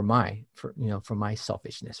for my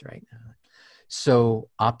selfishness, right? So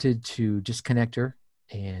opted to disconnect her.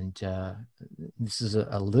 And this is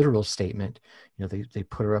a literal statement. They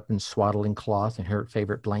put her up in swaddling cloth and her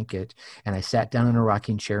favorite blanket. And I sat down in a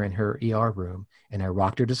rocking chair in her ER room and I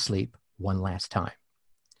rocked her to sleep one last time.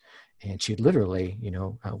 And she literally,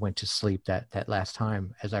 went to sleep that last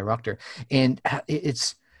time as I rocked her. And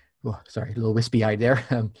it's, sorry, a little wispy-eyed there.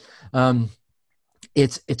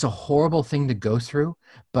 It's a horrible thing to go through,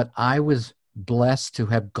 but I was blessed to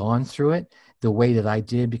have gone through it the way that I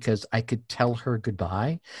did, because I could tell her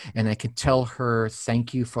goodbye and I could tell her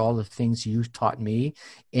thank you for all the things you've taught me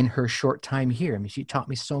in her short time here. I mean, she taught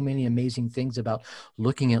me so many amazing things about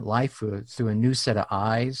looking at life through a new set of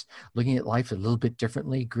eyes, looking at life a little bit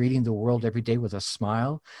differently, greeting the world every day with a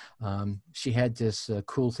smile. She had this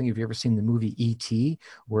cool thing. Have you ever seen the movie E.T.,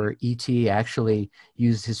 where E.T. actually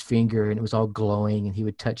used his finger and it was all glowing and he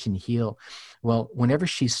would touch and heal? Well, whenever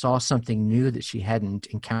she saw something new that she hadn't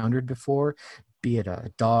encountered before, be it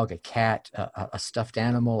a dog, a cat, a stuffed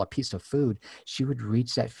animal, a piece of food, she would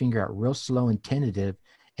reach that finger out real slow and tentative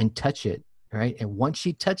and touch it, right? And once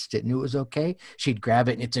she touched it, knew it was okay, she'd grab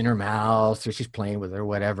it and it's in her mouth, or she's playing with it or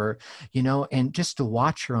whatever, and just to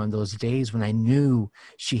watch her on those days when I knew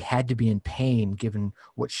she had to be in pain given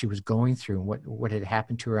what she was going through and what had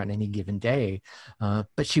happened to her on any given day.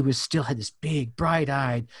 But she still had this big,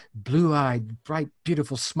 bright-eyed, blue-eyed, bright,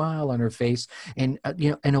 beautiful smile on her face, and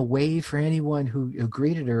and a wave for anyone who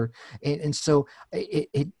greeted her. And so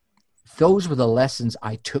those were the lessons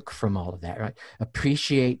I took from all of that, right?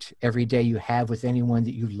 Appreciate every day you have with anyone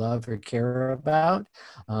that you love or care about.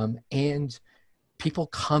 And people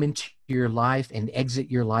come into your life and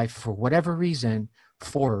exit your life for whatever reason,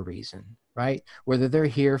 for a reason. right? Whether they're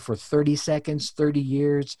here for 30 seconds, 30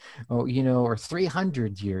 years, or, you know, or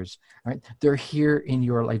 300 years, right? They're here in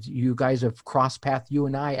your life. You guys have crossed path. You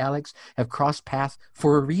and I, Alex, have crossed path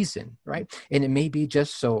for a reason, right? And it may be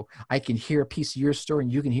just so I can hear a piece of your story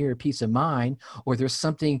and you can hear a piece of mine, or there's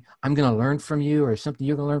something I'm going to learn from you or something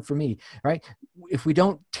you're going to learn from me, right? If we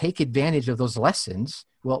don't take advantage of those lessons,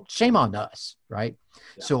 well, shame on us, right?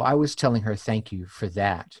 Yeah. So I was telling her, thank you for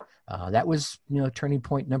that. That was, you know, turning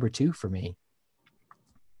point number 2 for me.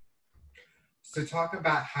 So talk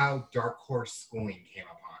about how Dark Horse Schooling came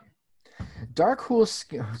upon. Dark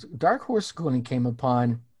Horse Schooling came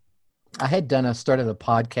upon. I had started a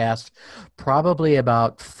podcast probably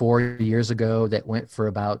about 4 years ago that went for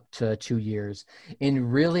about 2 years,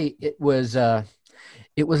 and really it was a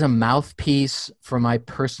mouthpiece for my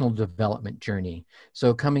personal development journey.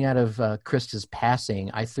 So coming out of Krista's passing,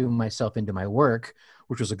 I threw myself into my work,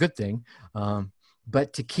 which was a good thing,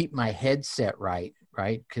 but to keep my head set right,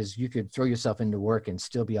 because you could throw yourself into work and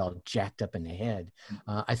still be all jacked up in the head.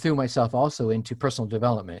 I threw myself also into personal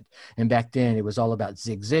development. And back then it was all about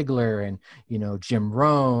Zig Ziglar and, you know, Jim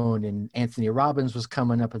Rohn, and Anthony Robbins was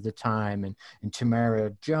coming up at the time, and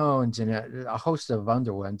Tamara Jones, and a host of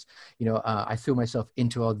other ones. You know, I threw myself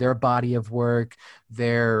into all their body of work,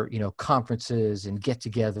 their, you know, conferences and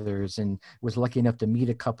get-togethers, and was lucky enough to meet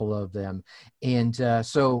a couple of them. And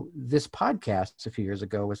so this podcast a few years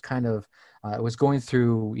ago was kind of, it was going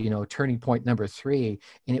through, you know, turning point number 3,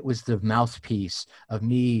 and it was the mouthpiece of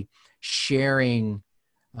me sharing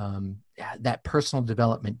that personal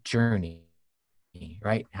development journey,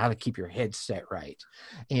 right? How to keep your head set right.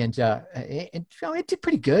 And you know, it did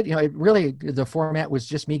pretty good. You know, it really, the format was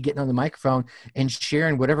just me getting on the microphone and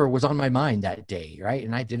sharing whatever was on my mind that day, right?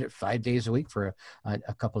 And I did it 5 days a week for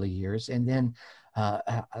a couple of years. And then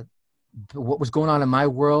what was going on in my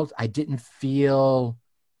world, I didn't feel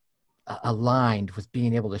aligned with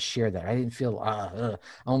being able to share that. I didn't feel, I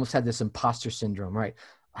almost had this imposter syndrome, right?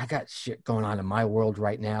 I got shit going on in my world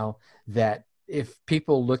right now that if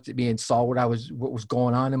people looked at me and saw what was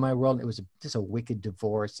going on in my world, it was just a wicked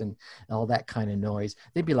divorce and all that kind of noise.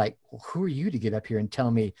 They'd be like, well, who are you to get up here and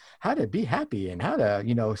tell me how to be happy and how to,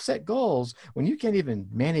 you know, set goals when you can't even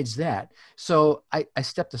manage that? So I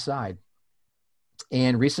stepped aside.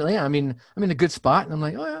 And recently, I mean, I'm in a good spot, and I'm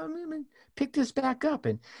like, oh, I'm pick this back up.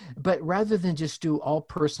 But rather than just do all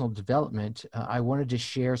personal development, I wanted to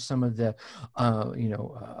share some of the,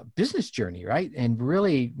 business journey, right? And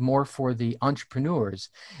really more for the entrepreneurs.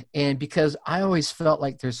 And because I always felt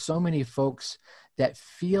like there's so many folks that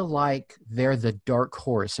feel like they're the dark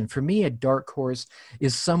horse. And for me, a dark horse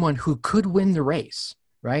is someone who could win the race,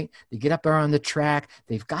 right? They get up there on the track.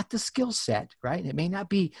 They've got the skill set, right? It may not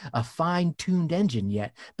be a fine-tuned engine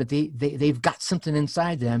yet, but they've got something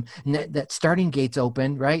inside them. And that starting gate's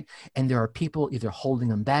open, right? And there are people either holding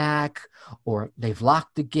them back, or they've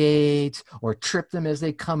locked the gates, or tripped them as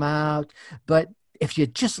they come out. But if you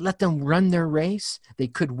just let them run their race, they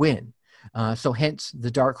could win. So hence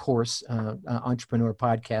the Dark Horse Entrepreneur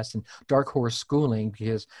Podcast and Dark Horse Schooling,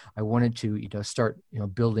 because I wanted to, you know, start, you know,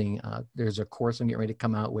 building. There's a course I'm getting ready to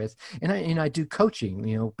come out with, and I do coaching,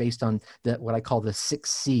 you know, based on what I call the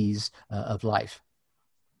 6 C's of life.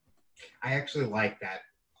 I actually like that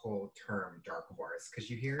whole term, dark horse, because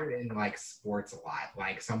you hear it in like sports a lot.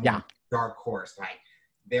 Like someone dark horse, like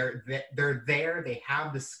they're there, they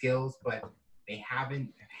have the skills, but they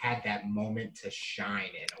haven't had that moment to shine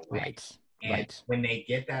in a way. Right. And right. when they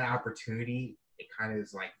get that opportunity, it kind of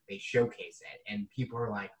is like they showcase it, and people are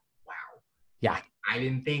like, wow. Yeah. Like, I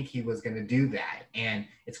didn't think he was going to do that. And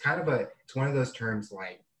it's kind of it's one of those terms,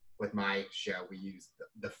 like with my show, we use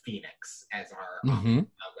the phoenix as our logo,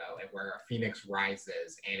 and where a phoenix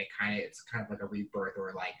rises, and it's kind of like a rebirth,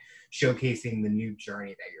 or like showcasing the new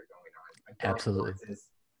journey that you're going on. Absolutely.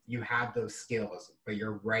 You have those skills, but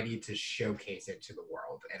you're ready to showcase it to the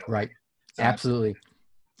world. Right. So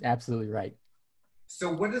absolutely right.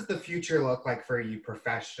 So what does the future look like for you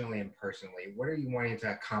professionally and personally? What are you wanting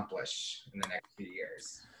to accomplish in the next few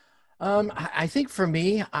years? I think for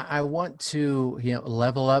me, I want to, you know,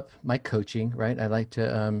 level up my coaching, right? I like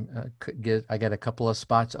to I got a couple of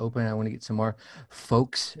spots open. I want to get some more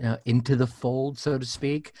folks into the fold, so to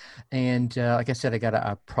speak. And like I said, I got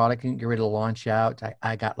a product and get ready to launch out.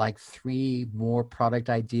 I got like 3 more product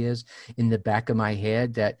ideas in the back of my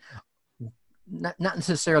head that not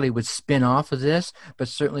necessarily would spin off of this, but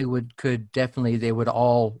certainly they would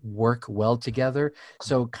all work well together.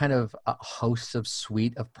 So kind of a host of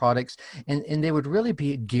suite of products, and they would really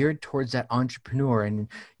be geared towards that entrepreneur. And,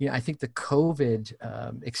 you know, I think the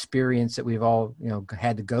COVID experience that we've all, you know,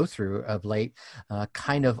 had to go through of late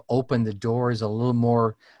kind of opened the doors a little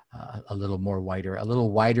more a little more wider, a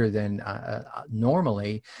little wider than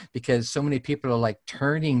normally, because so many people are like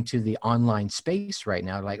turning to the online space right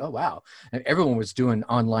now. Like, oh, wow. And everyone was doing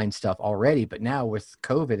online stuff already, but now with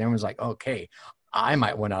COVID, everyone's like, okay, I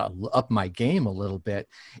might want to up my game a little bit.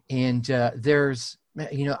 And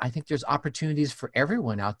I think there's opportunities for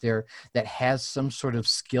everyone out there that has some sort of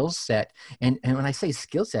skill set. And when I say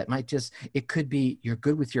skill set, it could be you're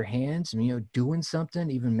good with your hands, doing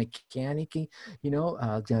something, even mechanical,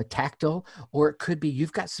 tactile, or it could be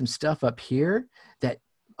you've got some stuff up here that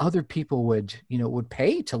other people would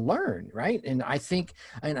pay to learn, right? And I think,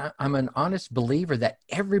 I'm an honest believer that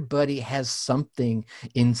everybody has something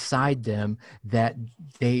inside them that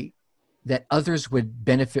others would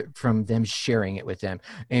benefit from them sharing it with them.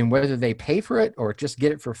 And whether they pay for it or just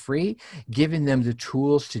get it for free, giving them the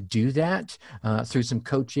tools to do that through some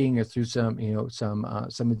coaching or through some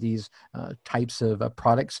of these types of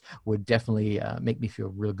products would definitely make me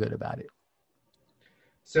feel real good about it.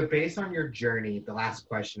 So based on your journey, the last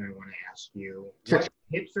question I want to ask you, Sure. What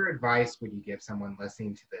tips or advice would you give someone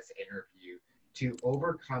listening to this interview to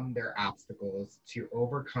overcome their obstacles, to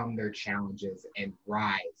overcome their challenges, and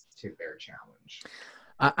rise to their challenge?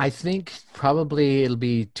 I think probably it'll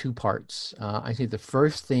be two parts. I think the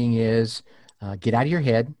first thing is get out of your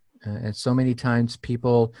head. And so many times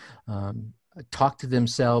people talk to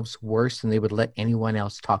themselves worse than they would let anyone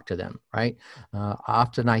else talk to them, right?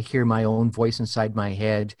 Often I hear my own voice inside my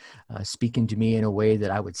head speaking to me in a way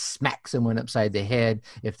that I would smack someone upside the head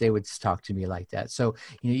if they would talk to me like that. So,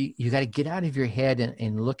 you got to get out of your head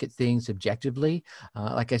and look at things objectively.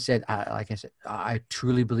 Like I said, I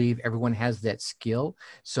truly believe everyone has that skill.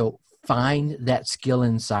 So find that skill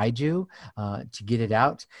inside you to get it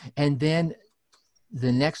out. And then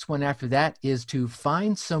the next one after that is to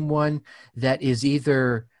find someone that is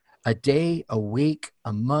either a day, a week,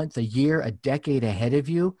 a month, a year, a decade ahead of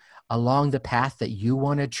you along the path that you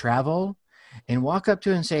want to travel, and walk up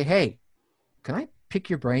to it and say, hey, can I pick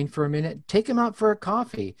your brain for a minute? Take them out for a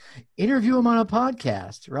coffee, interview them on a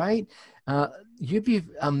podcast, right? You'd be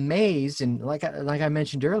amazed. And like I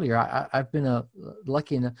mentioned earlier, I've been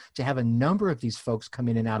lucky enough to have a number of these folks come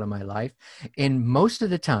in and out of my life. And most of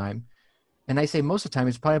the time, and I say most of the time,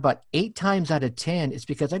 it's probably about 8 times out of 10, it's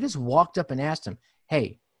because I just walked up and asked them,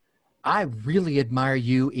 hey, I really admire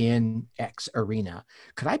you in X arena.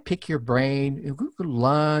 Could I pick your brain? Go to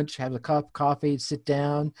lunch, have a cup of coffee, sit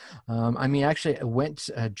down. Actually,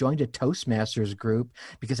 I joined a Toastmasters group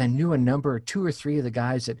because I knew 2 or 3 of the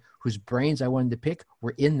guys whose brains I wanted to pick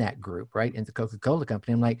were in that group, right? In the Coca-Cola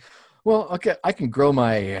company. I'm like, well, okay, I can grow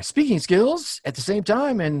my speaking skills at the same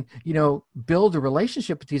time and, build a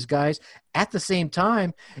relationship with these guys at the same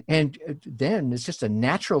time. And then it's just a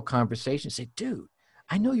natural conversation. Say, dude,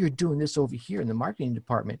 I know you're doing this over here in the marketing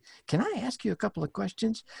department. Can I ask you a couple of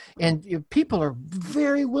questions? And people are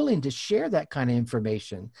very willing to share that kind of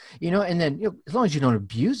information, and then, as long as you don't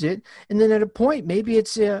abuse it. And then at a point, maybe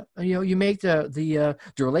it's, you make the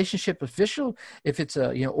relationship official. If it's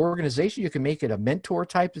a, organization, you can make it a mentor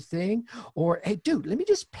type of thing, or, hey, dude, let me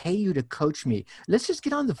just pay you to coach me. Let's just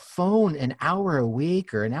get on the phone an hour a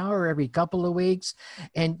week or an hour every couple of weeks.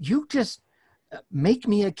 And you just make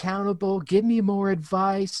me accountable, give me more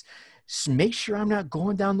advice, make sure I'm not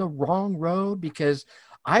going down the wrong road, because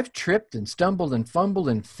I've tripped and stumbled and fumbled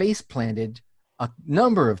and face planted a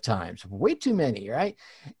number of times, way too many, right?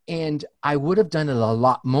 And I would have done it a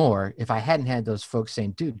lot more if I hadn't had those folks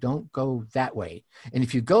saying, dude, don't go that way. And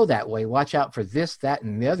if you go that way, watch out for this, that,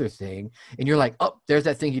 and the other thing. And you're like, oh, there's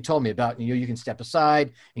that thing you told me about. And you can step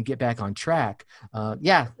aside and get back on track.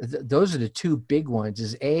 Those are the 2 big ones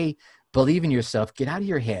is believe in yourself, get out of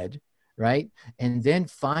your head, right? And then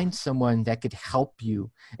find someone that could help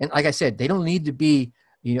you. And like I said, they don't need to be,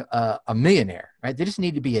 a millionaire, right? They just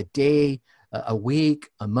need to be a day, a week,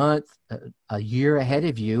 a month, a year ahead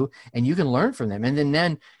of you, and you can learn from them. And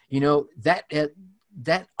then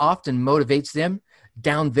that often motivates them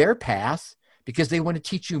down their path because they want to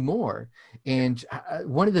teach you more. And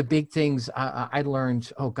one of the big things I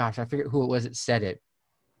learned, oh gosh, I forget who it was that said it.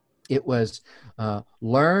 It was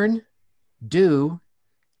learn, do,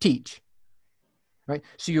 teach, right?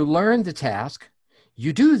 So you learn the task,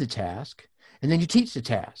 you do the task, and then you teach the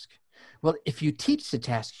task. Well, if you teach the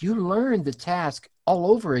task, you learn the task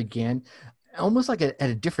all over again, almost like at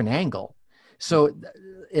a different angle. So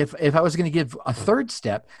if I was going to give a third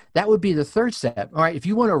step, that would be the third step. All right, if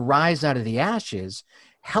you want to rise out of the ashes,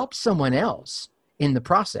 help someone else in the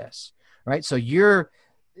process, right? So you're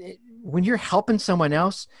when you're helping someone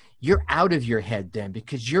else, you're out of your head then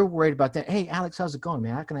because you're worried about that. Hey, Alex, how's it going,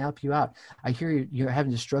 man? How can I help you out? I hear you're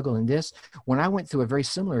having to struggle in this. When I went through a very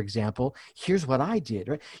similar example, here's what I did,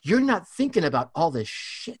 right? You're not thinking about all this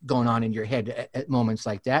shit going on in your head at moments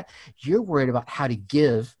like that. You're worried about how to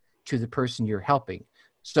give to the person you're helping.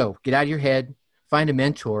 So get out of your head, find a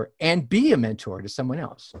mentor, and be a mentor to someone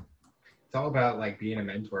else. It's all about like being a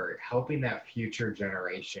mentor, helping that future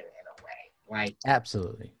generation in a way. Like,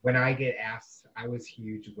 absolutely. When I get asked, I was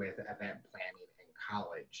huge with event planning in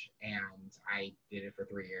college, and I did it for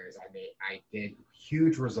 3 years. I did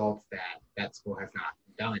huge results that school has not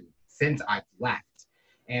done since I've left.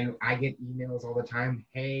 And I get emails all the time.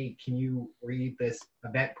 Hey, can you read this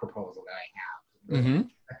event proposal that I have? Mm-hmm.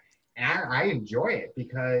 And I enjoy it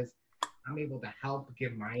because I'm able to help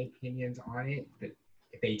give my opinions on it. But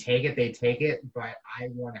if they take it, they take it. But I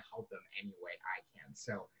want to help them any way I can.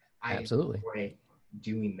 So I enjoy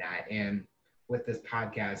doing that. And with this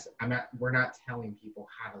podcast, we're not telling people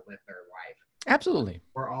how to live their life. Absolutely.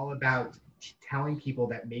 We're all about telling people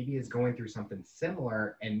that maybe is going through something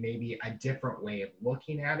similar and maybe a different way of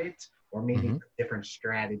looking at it, or maybe different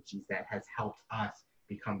strategies that has helped us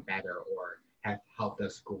become better or have helped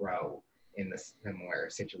us grow in the similar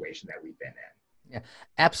situation that we've been in. Yeah,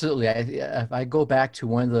 absolutely. If I go back to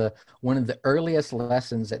one of the earliest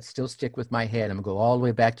lessons that still stick with my head, I'm gonna go all the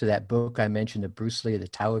way back to that book I mentioned of Bruce Lee, The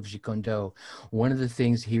Tao of Jeet Kune Do. One of the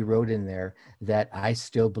things he wrote in there that I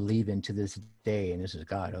still believe in to this day, and this is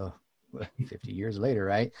 50 years later,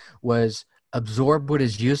 right? Was absorb what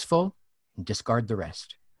is useful and discard the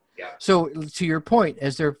rest. Yeah. So to your point,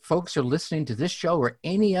 as there folks are listening to this show or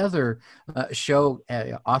any other show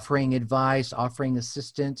offering advice, offering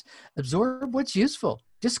assistance, absorb what's useful,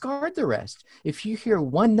 discard the rest. If you hear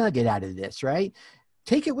one nugget out of this, right,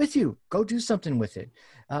 take it with you, go do something with it.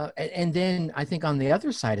 And then I think on the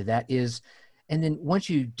other side of that is, and then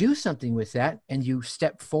once you do something with that and you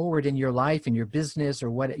step forward in your life and your business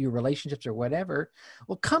or what your relationships or whatever,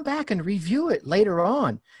 well, come back and review it later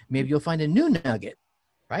on. Maybe you'll find a new nugget.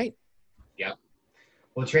 Right? Yep.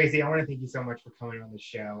 Well, Tracy, I want to thank you so much for coming on the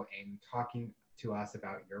show and talking to us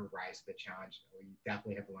about your rise to the challenge. We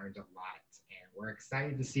definitely have learned a lot, and we're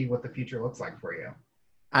excited to see what the future looks like for you.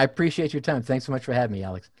 I appreciate your time. Thanks so much for having me,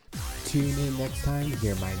 Alex. Tune in next time to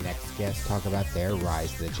hear my next guest talk about their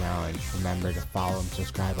rise to the challenge. Remember to follow and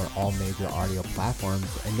subscribe on all major audio platforms,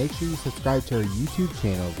 and make sure you subscribe to our YouTube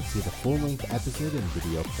channel to see the full-length episode in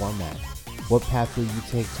video format. What path will you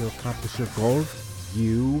take to accomplish your goals?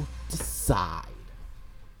 You decide.